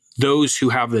be those who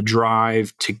have the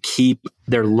drive to keep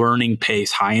their learning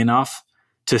pace high enough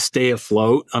to stay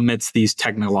afloat amidst these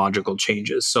technological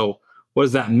changes. So what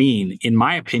does that mean? In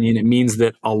my opinion, it means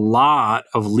that a lot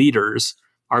of leaders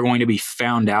are going to be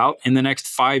found out in the next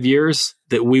 5 years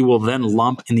that we will then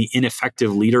lump in the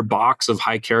ineffective leader box of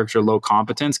high character, low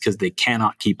competence, because they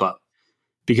cannot keep up,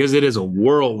 because it is a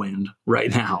whirlwind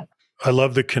right now. I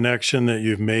love the connection that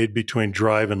you've made between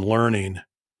drive and learning.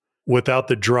 Without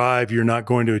the drive, you're not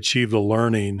going to achieve the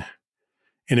learning.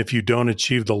 And if you don't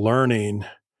achieve the learning,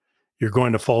 you're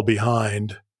going to fall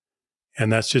behind.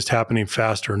 And that's just happening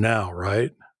faster now,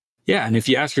 right? Yeah. And if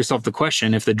you ask yourself the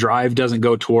question, if the drive doesn't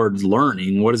go towards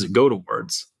learning, what does it go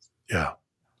towards? Yeah.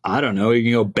 I don't know. You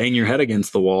can go bang your head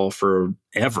against the wall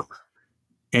forever,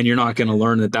 and you're not going to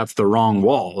learn that that's the wrong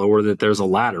wall, or that there's a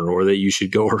ladder, or that you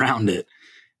should go around it.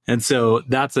 And so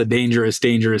that's a dangerous,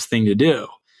 dangerous thing to do.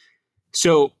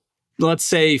 So let's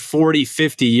say 40,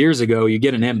 50 years ago, you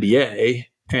get an MBA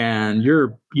and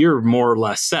you're more or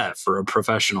less set for a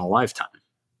professional lifetime.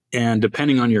 And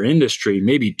depending on your industry,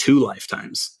 maybe 2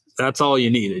 lifetimes. That's all you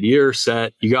needed. You're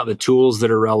set. You got the tools that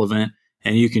are relevant,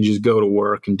 and you can just go to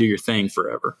work and do your thing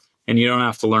forever. And you don't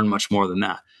have to learn much more than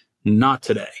that. Not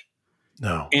today.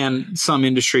 No. And some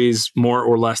industries more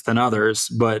or less than others,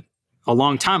 but a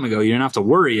long time ago, you didn't have to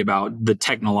worry about the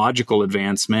technological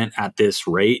advancement at this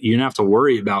rate. You didn't have to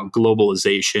worry about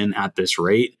globalization at this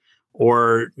rate,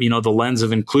 or, the lens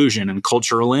of inclusion and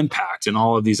cultural impact and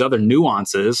all of these other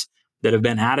nuances that have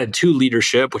been added to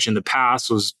leadership, which in the past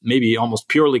was maybe almost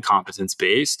purely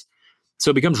competence-based. So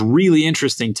it becomes really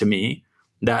interesting to me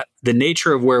that the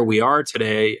nature of where we are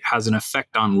today has an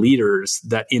effect on leaders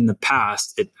that in the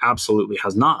past it absolutely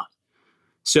has not.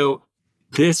 So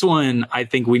this one, I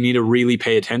think we need to really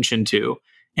pay attention to.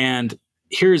 And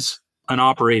here's an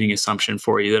operating assumption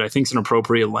for you that I think is an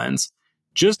appropriate lens.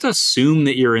 Just assume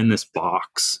that you're in this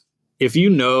box. If you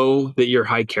know that you're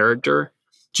high character,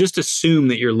 just assume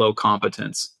that you're low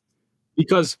competence.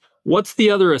 Because what's the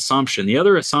other assumption? The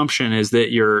other assumption is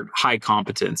that you're high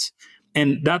competence.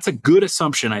 And that's a good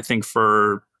assumption, I think,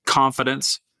 for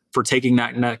confidence, for taking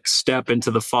that next step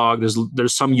into the fog.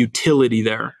 There's some utility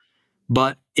there.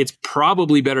 But it's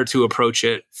probably better to approach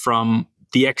it from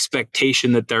the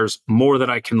expectation that there's more that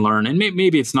I can learn. And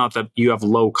maybe it's not that you have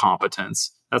low competence.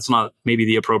 That's not maybe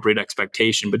the appropriate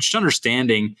expectation, but just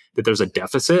understanding that there's a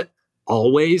deficit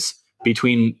always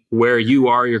between where you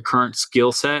are, your current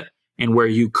skill set, and where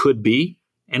you could be,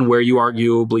 and where you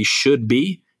arguably should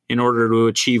be in order to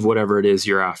achieve whatever it is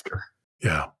you're after.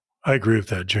 Yeah, I agree with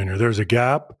that, Junior. There's a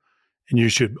gap, and you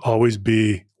should always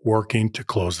be working to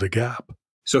close the gap.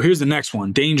 So here's the next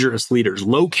one. Dangerous leaders,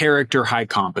 low character, high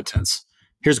competence.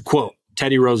 Here's a quote,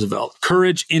 Teddy Roosevelt.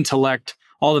 Courage, intellect,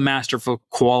 all the masterful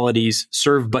qualities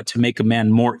serve but to make a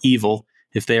man more evil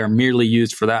if they are merely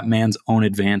used for that man's own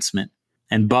advancement.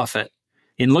 And Buffett.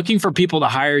 In looking for people to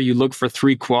hire, you look for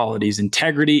 3 qualities: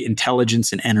 integrity,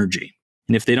 intelligence, and energy.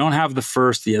 And if they don't have the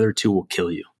first, the other 2 will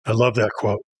kill you. I love that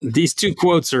quote. These 2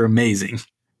 quotes are amazing.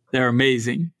 They're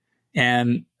amazing.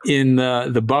 And in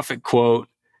the Buffett quote,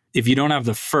 if you don't have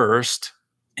the first,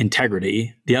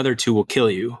 integrity, the other 2 will kill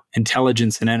you,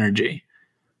 intelligence and energy.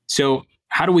 So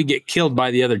how do we get killed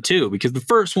by the other 2? Because the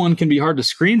first one can be hard to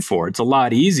screen for. It's a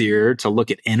lot easier to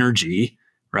look at energy,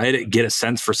 Get a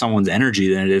sense for someone's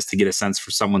energy than it is to get a sense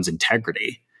for someone's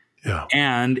integrity. Yeah.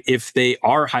 And if they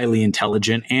are highly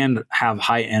intelligent and have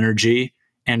high energy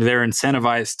and they're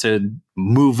incentivized to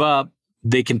move up,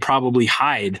 they can probably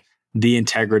hide the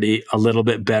integrity a little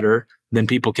bit better than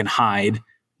people can hide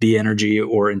the energy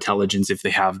or intelligence if they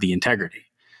have the integrity.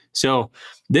 So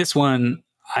this one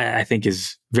I think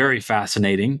is very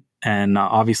fascinating. And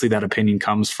obviously that opinion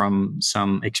comes from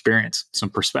some experience, some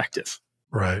perspective.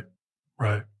 Right.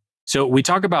 So we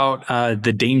talk about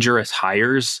the dangerous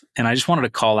hires, and I just wanted to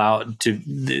call out to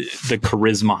the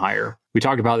charisma hire. We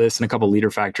talked about this in a couple of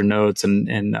LeaderFactor notes and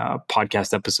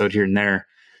podcast episode here and there,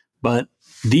 but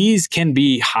these can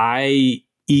be high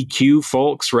EQ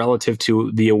folks relative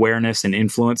to the awareness and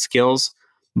influence skills,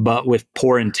 but with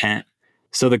poor intent.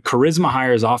 So the charisma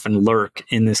hires often lurk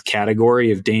in this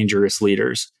category of dangerous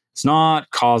leaders. It's not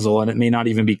causal and it may not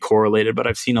even be correlated, but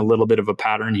I've seen a little bit of a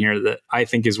pattern here that I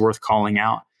think is worth calling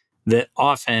out, that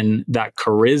often that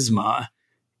charisma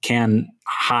can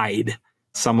hide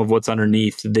some of what's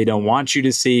underneath they don't want you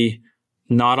to see.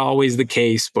 Not always the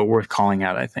case, but worth calling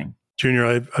out, I think. Junior,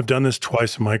 I've done this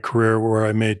twice in my career where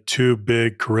I made 2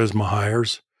 big charisma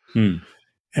hires. And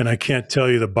I can't tell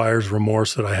you the buyer's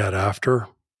remorse that I had after.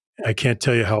 I can't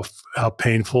tell you how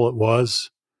painful it was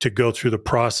to go through the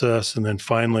process and then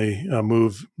finally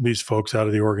move these folks out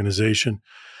of the organization.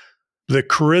 The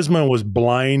charisma was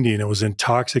blinding. It was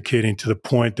intoxicating to the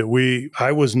point that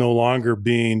I was no longer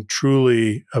being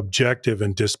truly objective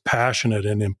and dispassionate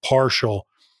and impartial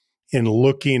in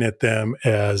looking at them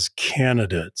as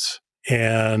candidates.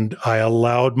 And I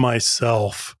allowed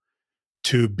myself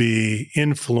to be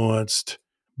influenced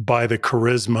by the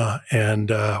charisma, and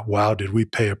wow, did we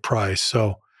pay a price.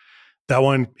 So that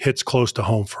one hits close to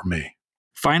home for me.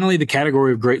 Finally, the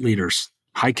category of great leaders: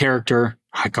 high character,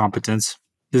 high competence.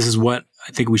 This is what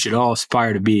I think we should all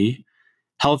aspire to be: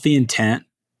 healthy intent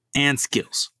and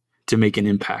skills to make an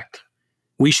impact.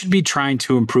 We should be trying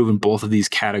to improve in both of these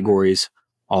categories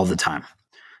all the time.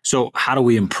 So how do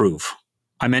we improve?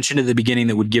 I mentioned at the beginning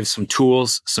that we'd give some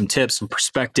tools, some tips, some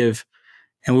perspective.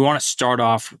 And we want to start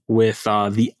off with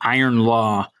the iron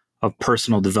law of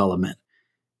personal development.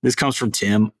 This comes from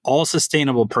Tim. All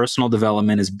sustainable personal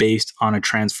development is based on a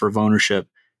transfer of ownership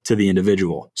to the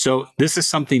individual. So this is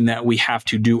something that we have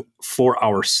to do for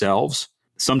ourselves,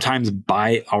 sometimes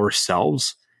by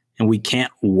ourselves. And we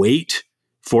can't wait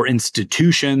for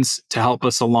institutions to help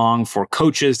us along, for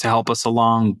coaches to help us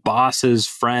along, bosses,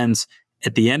 friends.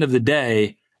 At the end of the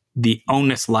day, the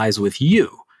onus lies with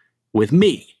you, with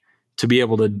me, to be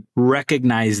able to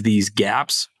recognize these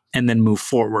gaps and then move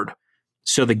forward.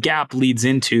 So the gap leads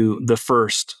into the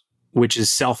first, which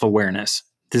is self-awareness.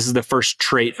 This is the first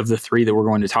trait of the 3 that we're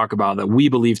going to talk about that we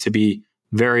believe to be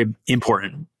very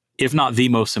important, if not the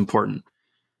most important.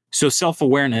 So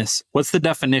self-awareness, what's the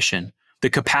definition?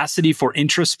 The capacity for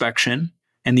introspection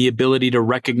and the ability to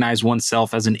recognize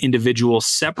oneself as an individual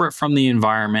separate from the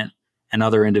environment and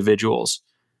other individuals.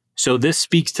 So this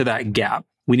speaks to that gap.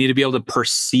 We need to be able to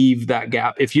perceive that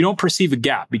gap. If you don't perceive a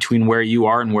gap between where you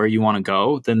are and where you want to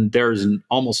go, then there's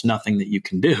almost nothing that you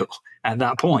can do at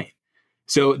that point.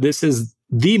 So this is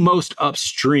the most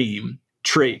upstream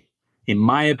trait, in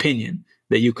my opinion,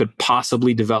 that you could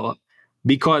possibly develop.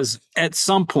 Because at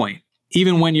some point,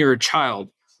 even when you're a child,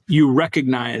 you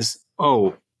recognize,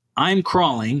 oh, I'm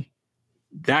crawling.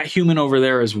 That human over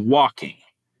there is walking.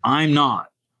 I'm not.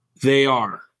 They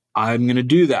are. I'm going to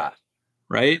do that,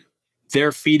 right?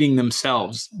 They're feeding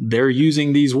themselves. They're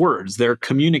using these words. They're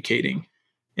communicating.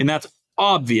 And that's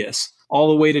obvious all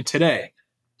the way to today,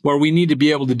 where we need to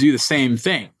be able to do the same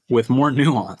thing with more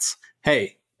nuance.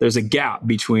 Hey, there's a gap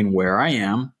between where I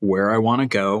am, where I want to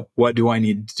go. What do I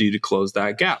need to do to close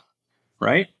that gap,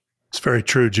 right? It's very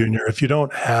true, Junior. If you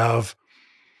don't have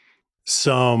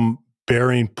some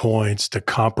bearing points to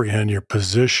comprehend your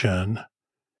position,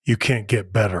 you can't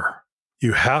get better.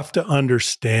 You have to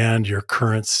understand your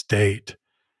current state,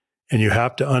 and you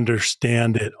have to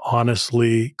understand it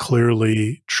honestly,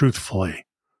 clearly, truthfully.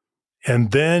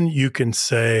 And then you can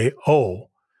say,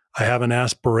 oh, I have an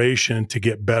aspiration to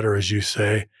get better, as you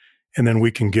say, and then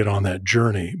we can get on that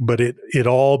journey. But it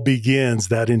all begins,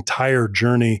 that entire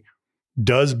journey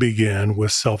does begin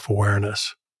with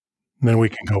self-awareness. And then we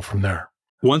can go from there.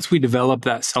 Once we develop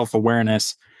that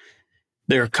self-awareness,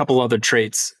 there are a couple other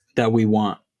traits that we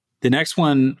want. The next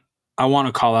one I want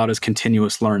to call out is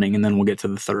continuous learning, and then we'll get to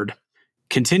the third.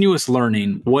 Continuous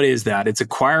learning, what is that? It's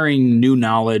acquiring new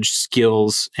knowledge,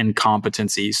 skills, and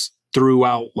competencies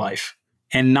throughout life,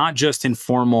 and not just in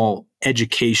formal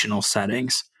educational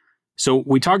settings. So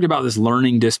we talked about this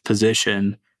learning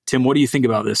disposition. Tim, what do you think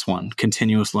about this one,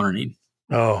 continuous learning?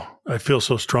 Oh, I feel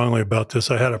so strongly about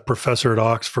this. I had a professor at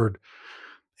Oxford,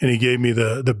 and he gave me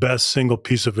the best single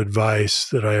piece of advice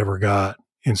that I ever got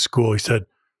in school. He said,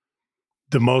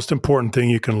 the most important thing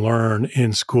you can learn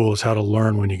in school is how to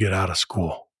learn when you get out of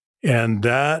school. And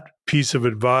that piece of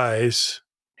advice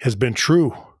has been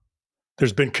true.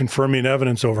 There's been confirming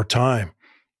evidence over time.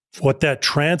 What that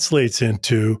translates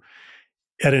into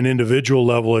at an individual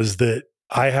level is that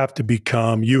you have to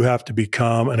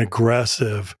become an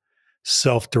aggressive,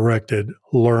 self-directed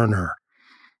learner.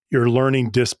 Your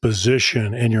learning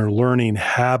disposition and your learning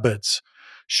habits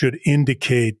should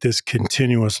indicate this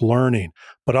continuous learning.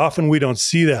 But often we don't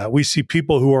see that. We see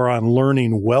people who are on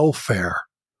learning welfare.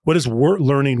 What does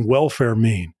learning welfare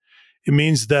mean? It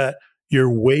means that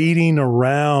you're waiting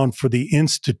around for the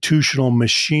institutional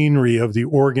machinery of the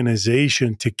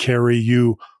organization to carry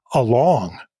you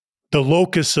along. The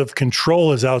locus of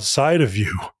control is outside of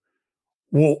you.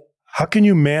 Well, how can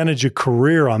you manage a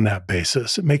career on that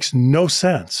basis? It makes no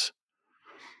sense.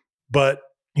 But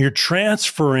you're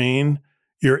transferring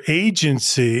your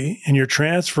agency and you're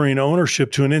transferring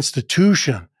ownership to an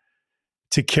institution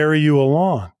to carry you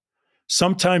along.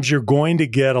 Sometimes you're going to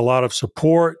get a lot of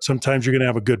support. Sometimes you're going to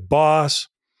have a good boss.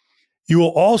 You will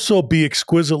also be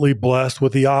exquisitely blessed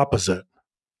with the opposite.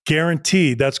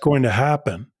 Guaranteed that's going to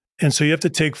happen. And so you have to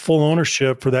take full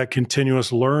ownership for that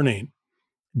continuous learning.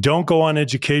 Don't go on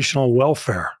educational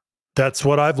welfare. That's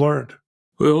what I've learned.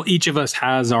 Well, each of us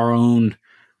has our own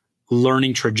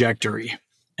learning trajectory,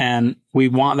 and we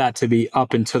want that to be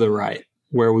up and to the right,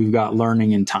 where we've got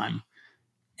learning in time.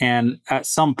 And at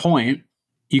some point,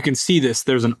 you can see this,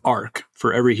 there's an arc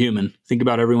for every human. Think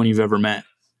about everyone you've ever met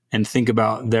and think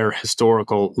about their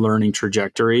historical learning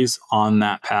trajectories on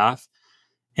that path.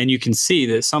 And you can see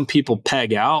that some people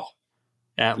peg out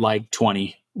at like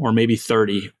 20 or maybe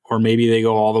 30, or maybe they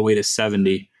go all the way to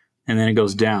 70 and then it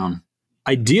goes down.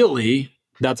 Ideally,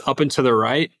 that's up and to the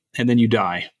right and then you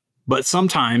die. But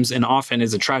sometimes, and often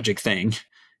is a tragic thing,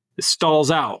 it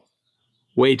stalls out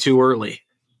way too early.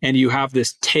 And you have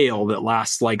this tail that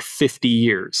lasts like 50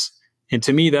 years. And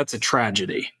to me, that's a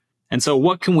tragedy. And so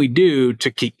what can we do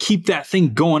to keep that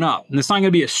thing going up? And it's not going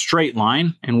to be a straight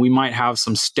line, and we might have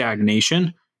some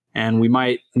stagnation, and we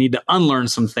might need to unlearn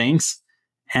some things,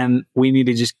 and we need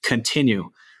to just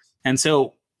continue. And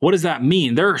so what does that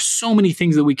mean? There are so many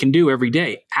things that we can do every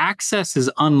day. Access is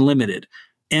unlimited.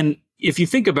 And if you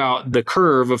think about the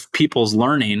curve of people's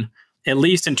learning, at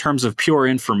least in terms of pure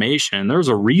information, there's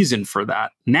a reason for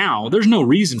that. Now, there's no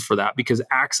reason for that because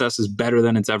access is better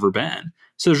than it's ever been.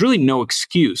 So there's really no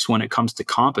excuse when it comes to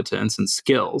competence and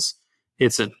skills.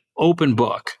 It's an open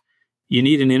book. You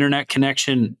need an internet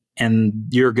connection and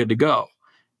you're good to go.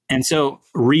 And so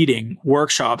reading,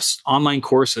 workshops, online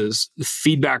courses,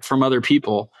 feedback from other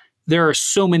people, there are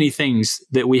so many things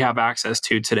that we have access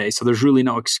to today. So there's really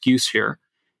no excuse here.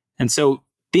 And so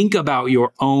think about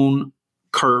your own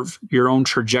curve, your own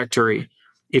trajectory.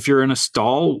 If you're in a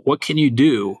stall, what can you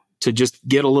do to just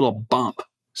get a little bump?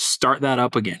 Start that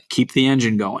up again. Keep the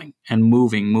engine going and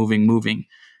moving.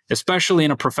 Especially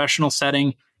in a professional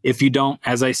setting. If you don't,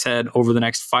 as I said, over the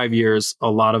next 5 years,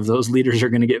 a lot of those leaders are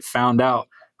going to get found out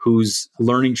whose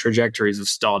learning trajectories have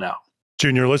stalled out.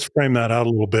 Junior, let's frame that out a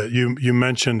little bit. You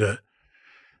mentioned it.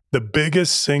 The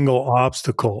biggest single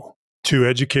obstacle to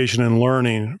education and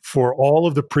learning for all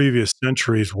of the previous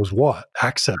centuries was what?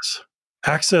 Access.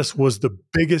 Access was the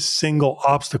biggest single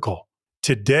obstacle.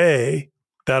 Today,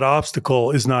 that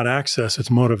obstacle is not access, it's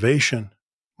motivation.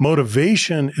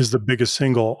 Motivation is the biggest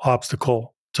single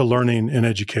obstacle to learning and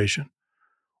education.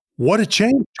 What a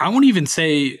change. I won't even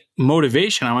say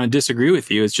motivation. I want to disagree with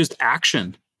you. It's just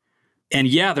action. And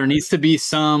yeah, there needs to be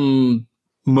some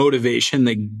motivation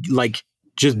that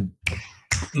just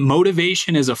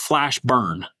motivation is a flash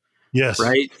burn. Yes.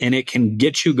 Right. And it can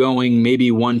get you going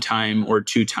maybe one time or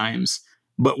two times,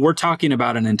 but we're talking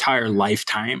about an entire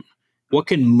lifetime. What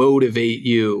can motivate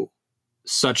you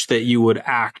such that you would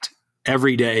act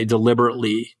every day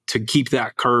deliberately to keep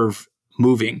that curve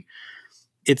moving?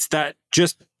 It's that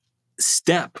just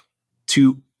step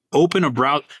to open a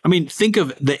browser. I mean, think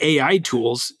of the AI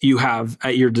tools you have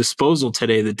at your disposal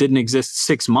today that didn't exist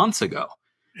 6 months ago.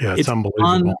 Yeah, it's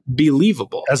unbelievable.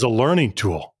 Unbelievable. As a learning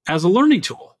tool.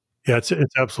 Yeah, it's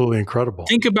absolutely incredible.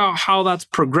 Think about how that's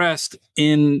progressed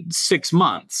in 6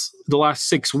 months, the last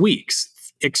 6 weeks.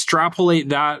 Extrapolate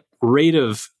that rate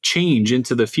of change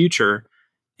into the future,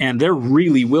 and there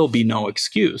really will be no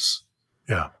excuse.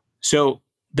 Yeah. So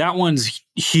that one's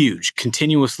huge,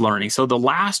 continuous learning. So the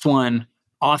last one,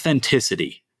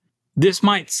 authenticity. This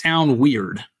might sound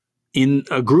weird. In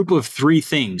a group of 3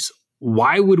 things,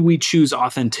 why would we choose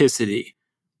authenticity?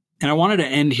 And I wanted to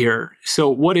end here. So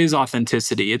what is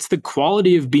authenticity? It's the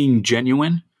quality of being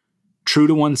genuine, true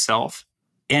to oneself,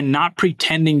 and not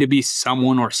pretending to be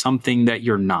someone or something that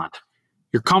you're not.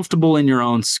 You're comfortable in your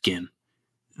own skin.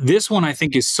 This one I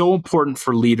think is so important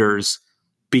for leaders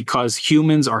because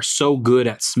humans are so good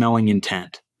at smelling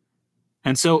intent.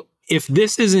 And so if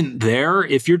this isn't there,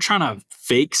 if you're trying to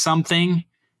fake something,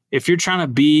 if you're trying to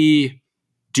be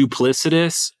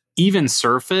duplicitous, even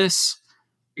surface,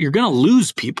 you're going to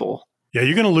lose people. Yeah,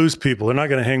 you're going to lose people. They're not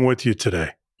going to hang with you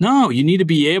today. No, you need to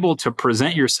be able to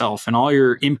present yourself in all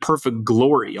your imperfect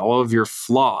glory, all of your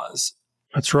flaws.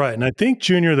 That's right. And I think,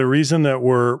 Junior, the reason that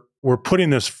we're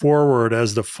putting this forward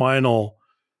as the final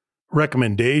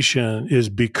recommendation is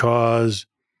because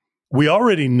we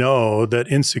already know that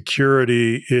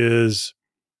insecurity is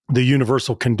the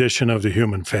universal condition of the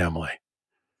human family.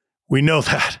 We know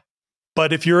that.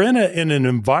 But if you're in an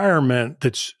environment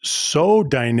that's so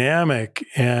dynamic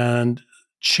and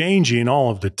changing all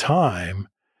of the time,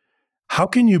 how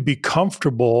can you be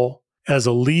comfortable as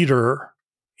a leader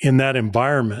in that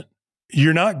environment?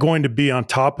 You're not going to be on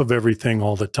top of everything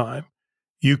all the time.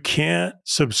 You can't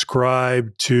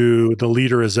subscribe to the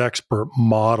leader as expert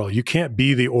model. You can't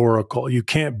be the oracle. You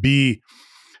can't be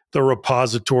the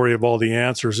repository of all the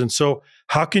answers. And so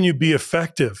how can you be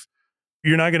effective?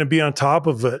 You're not going to be on top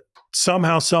of it.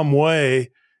 Somehow, some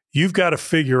way, you've got to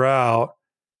figure out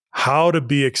how to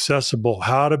be accessible,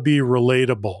 how to be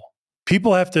relatable.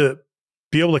 People have to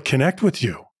be able to connect with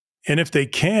you. And if they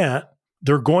can't,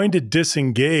 they're going to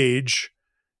disengage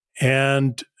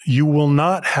and you will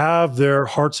not have their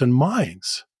hearts and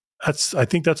minds. I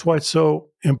think that's why it's so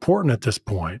important at this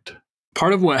point.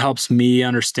 Part of what helps me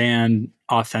understand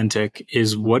authentic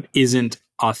is what isn't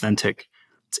authentic.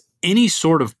 It's any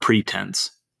sort of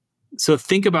pretense. So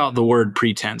think about the word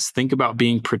pretense. Think about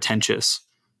being pretentious.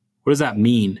 What does that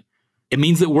mean? It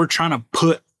means that we're trying to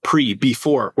put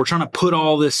before. We're trying to put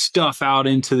all this stuff out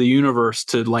into the universe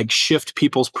to like shift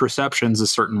people's perceptions a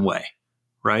certain way,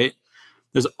 right?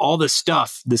 There's all this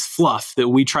stuff, this fluff that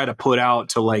we try to put out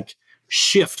to like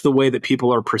shift the way that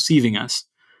people are perceiving us.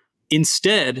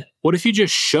 Instead, what if you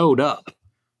just showed up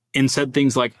and said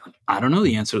things like, I don't know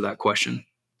the answer to that question.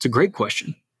 It's a great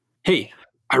question. Hey,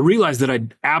 I realized that I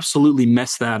absolutely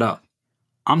messed that up.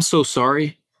 I'm so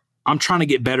sorry. I'm trying to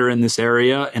get better in this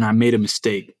area and I made a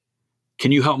mistake.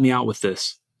 Can you help me out with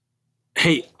this?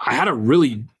 Hey, I had a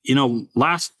really,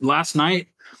 last night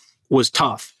was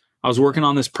tough. I was working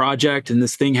on this project and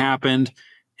this thing happened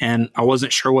and I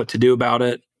wasn't sure what to do about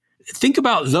it. Think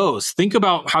about those. Think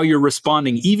about how you're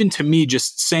responding, even to me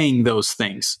just saying those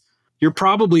things. You're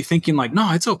probably thinking like,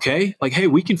 no, it's okay. Like, hey,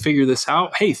 we can figure this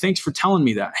out. Hey, thanks for telling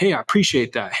me that. Hey, I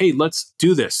appreciate that. Hey, let's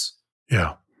do this.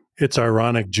 Yeah. It's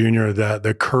ironic, Junior, that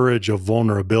the courage of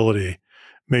vulnerability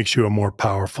makes you a more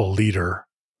powerful leader.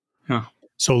 Yeah.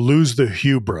 So lose the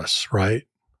hubris, right?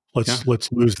 Let's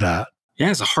lose that.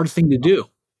 Yeah, it's a hard thing to do.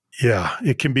 Yeah,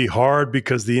 it can be hard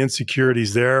because the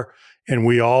insecurity's there and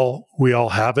we all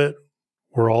have it.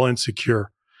 We're all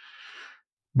insecure.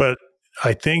 But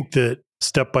I think that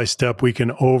step by step we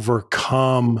can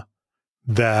overcome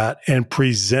that and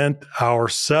present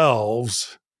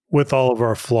ourselves with all of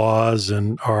our flaws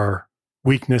and our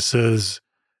weaknesses.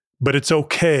 But it's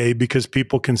okay because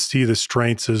people can see the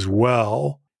strengths as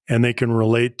well and they can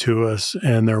relate to us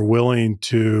and they're willing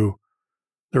to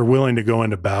go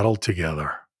into battle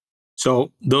together.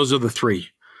 So those are the three: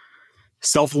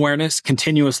 self-awareness,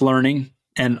 continuous learning,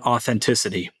 and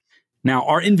authenticity. Now,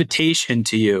 our invitation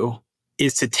to you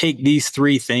is to take these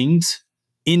three things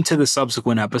into the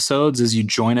subsequent episodes as you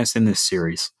join us in this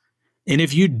series. And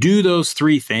if you do those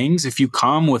three things, if you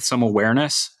come with some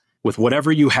awareness, with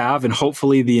whatever you have, and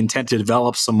hopefully the intent to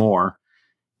develop some more,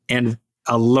 and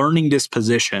a learning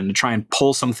disposition to try and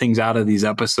pull some things out of these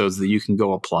episodes that you can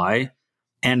go apply,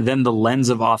 and then the lens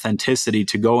of authenticity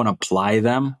to go and apply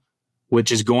them,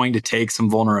 which is going to take some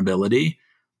vulnerability,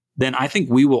 then I think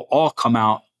we will all come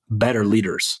out better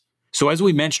leaders. So as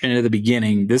we mentioned at the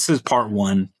beginning, this is part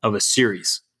one of a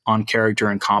series on character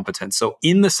and competence. So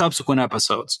in the subsequent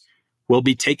episodes, we'll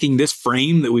be taking this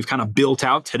frame that we've kind of built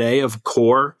out today of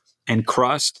core and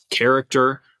crust,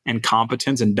 character and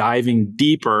competence, and diving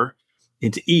deeper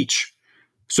into each.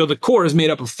 So the core is made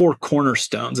up of 4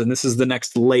 cornerstones, and this is the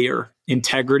next layer: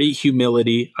 integrity,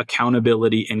 humility,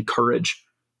 accountability, and courage.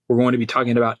 We're going to be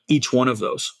talking about each one of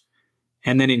those.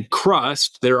 And then in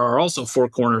crust, there are also 4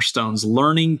 cornerstones: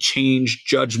 learning, change,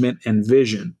 judgment, and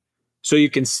vision. So you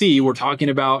can see we're talking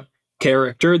about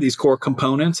character, these core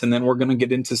components, and then we're going to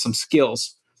get into some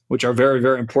skills, which are very,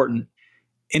 very important.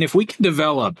 And if we can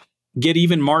get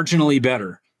even marginally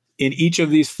better in each of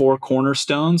these 4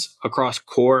 cornerstones across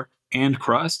core and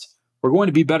crust, we're going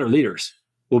to be better leaders.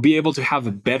 We'll be able to have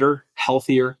a better,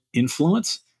 healthier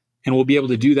influence, and we'll be able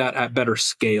to do that at better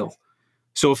scale.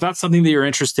 So if that's something that you're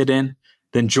interested in,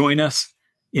 then join us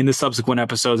in the subsequent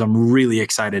episodes. I'm really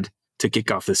excited to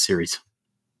kick off this series.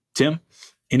 Tim,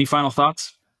 any final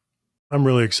thoughts? I'm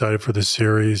really excited for this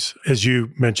series. As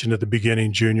you mentioned at the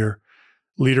beginning, Junior,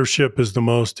 leadership is the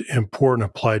most important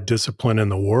applied discipline in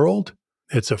the world.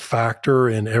 It's a factor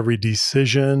in every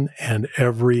decision and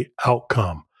every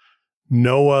outcome.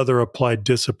 No other applied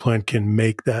discipline can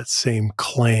make that same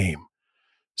claim.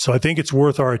 So I think it's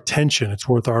worth our attention. It's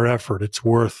worth our effort. It's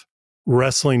worth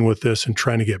wrestling with this and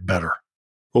trying to get better.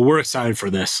 Well, we're excited for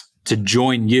this, to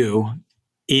join you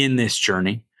in this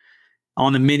journey,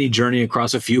 on the mini journey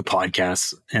across a few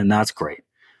podcasts, and that's great.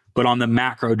 But on the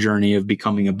macro journey of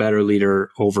becoming a better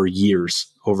leader over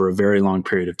years, over a very long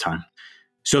period of time.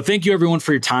 So thank you everyone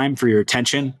for your time, for your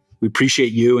attention. We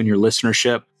appreciate you and your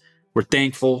listenership. We're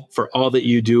thankful for all that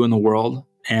you do in the world,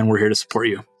 and we're here to support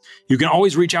you. You can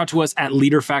always reach out to us at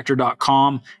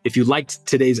leaderfactor.com. If you liked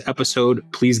today's episode,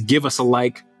 please give us a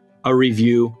like, a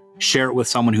review, share it with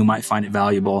someone who might find it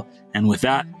valuable. And with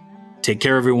that, take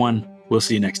care, everyone. We'll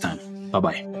see you next time.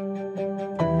 Bye-bye.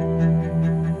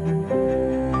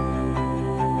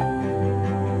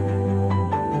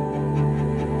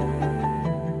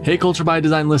 Hey, Culture by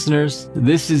Design listeners,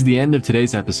 this is the end of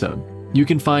today's episode. You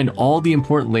can find all the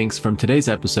important links from today's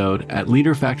episode at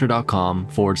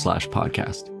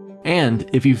leaderfactor.com/podcast. And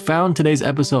if you found today's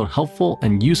episode helpful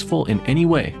and useful in any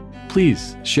way,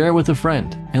 please share it with a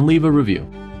friend and leave a review.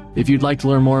 If you'd like to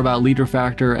learn more about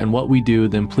LeaderFactor and what we do,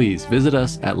 then please visit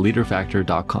us at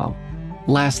leaderfactor.com.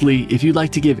 Lastly, if you'd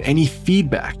like to give any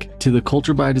feedback to the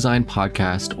Culture by Design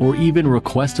podcast or even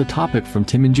request a topic from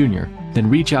Tim and Junior, then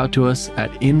reach out to us at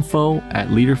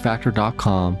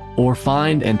info@leaderfactor.com or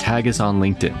find and tag us on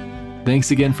LinkedIn.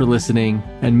 Thanks again for listening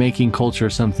and making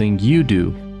culture something you do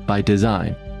by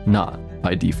design, not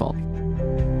by default.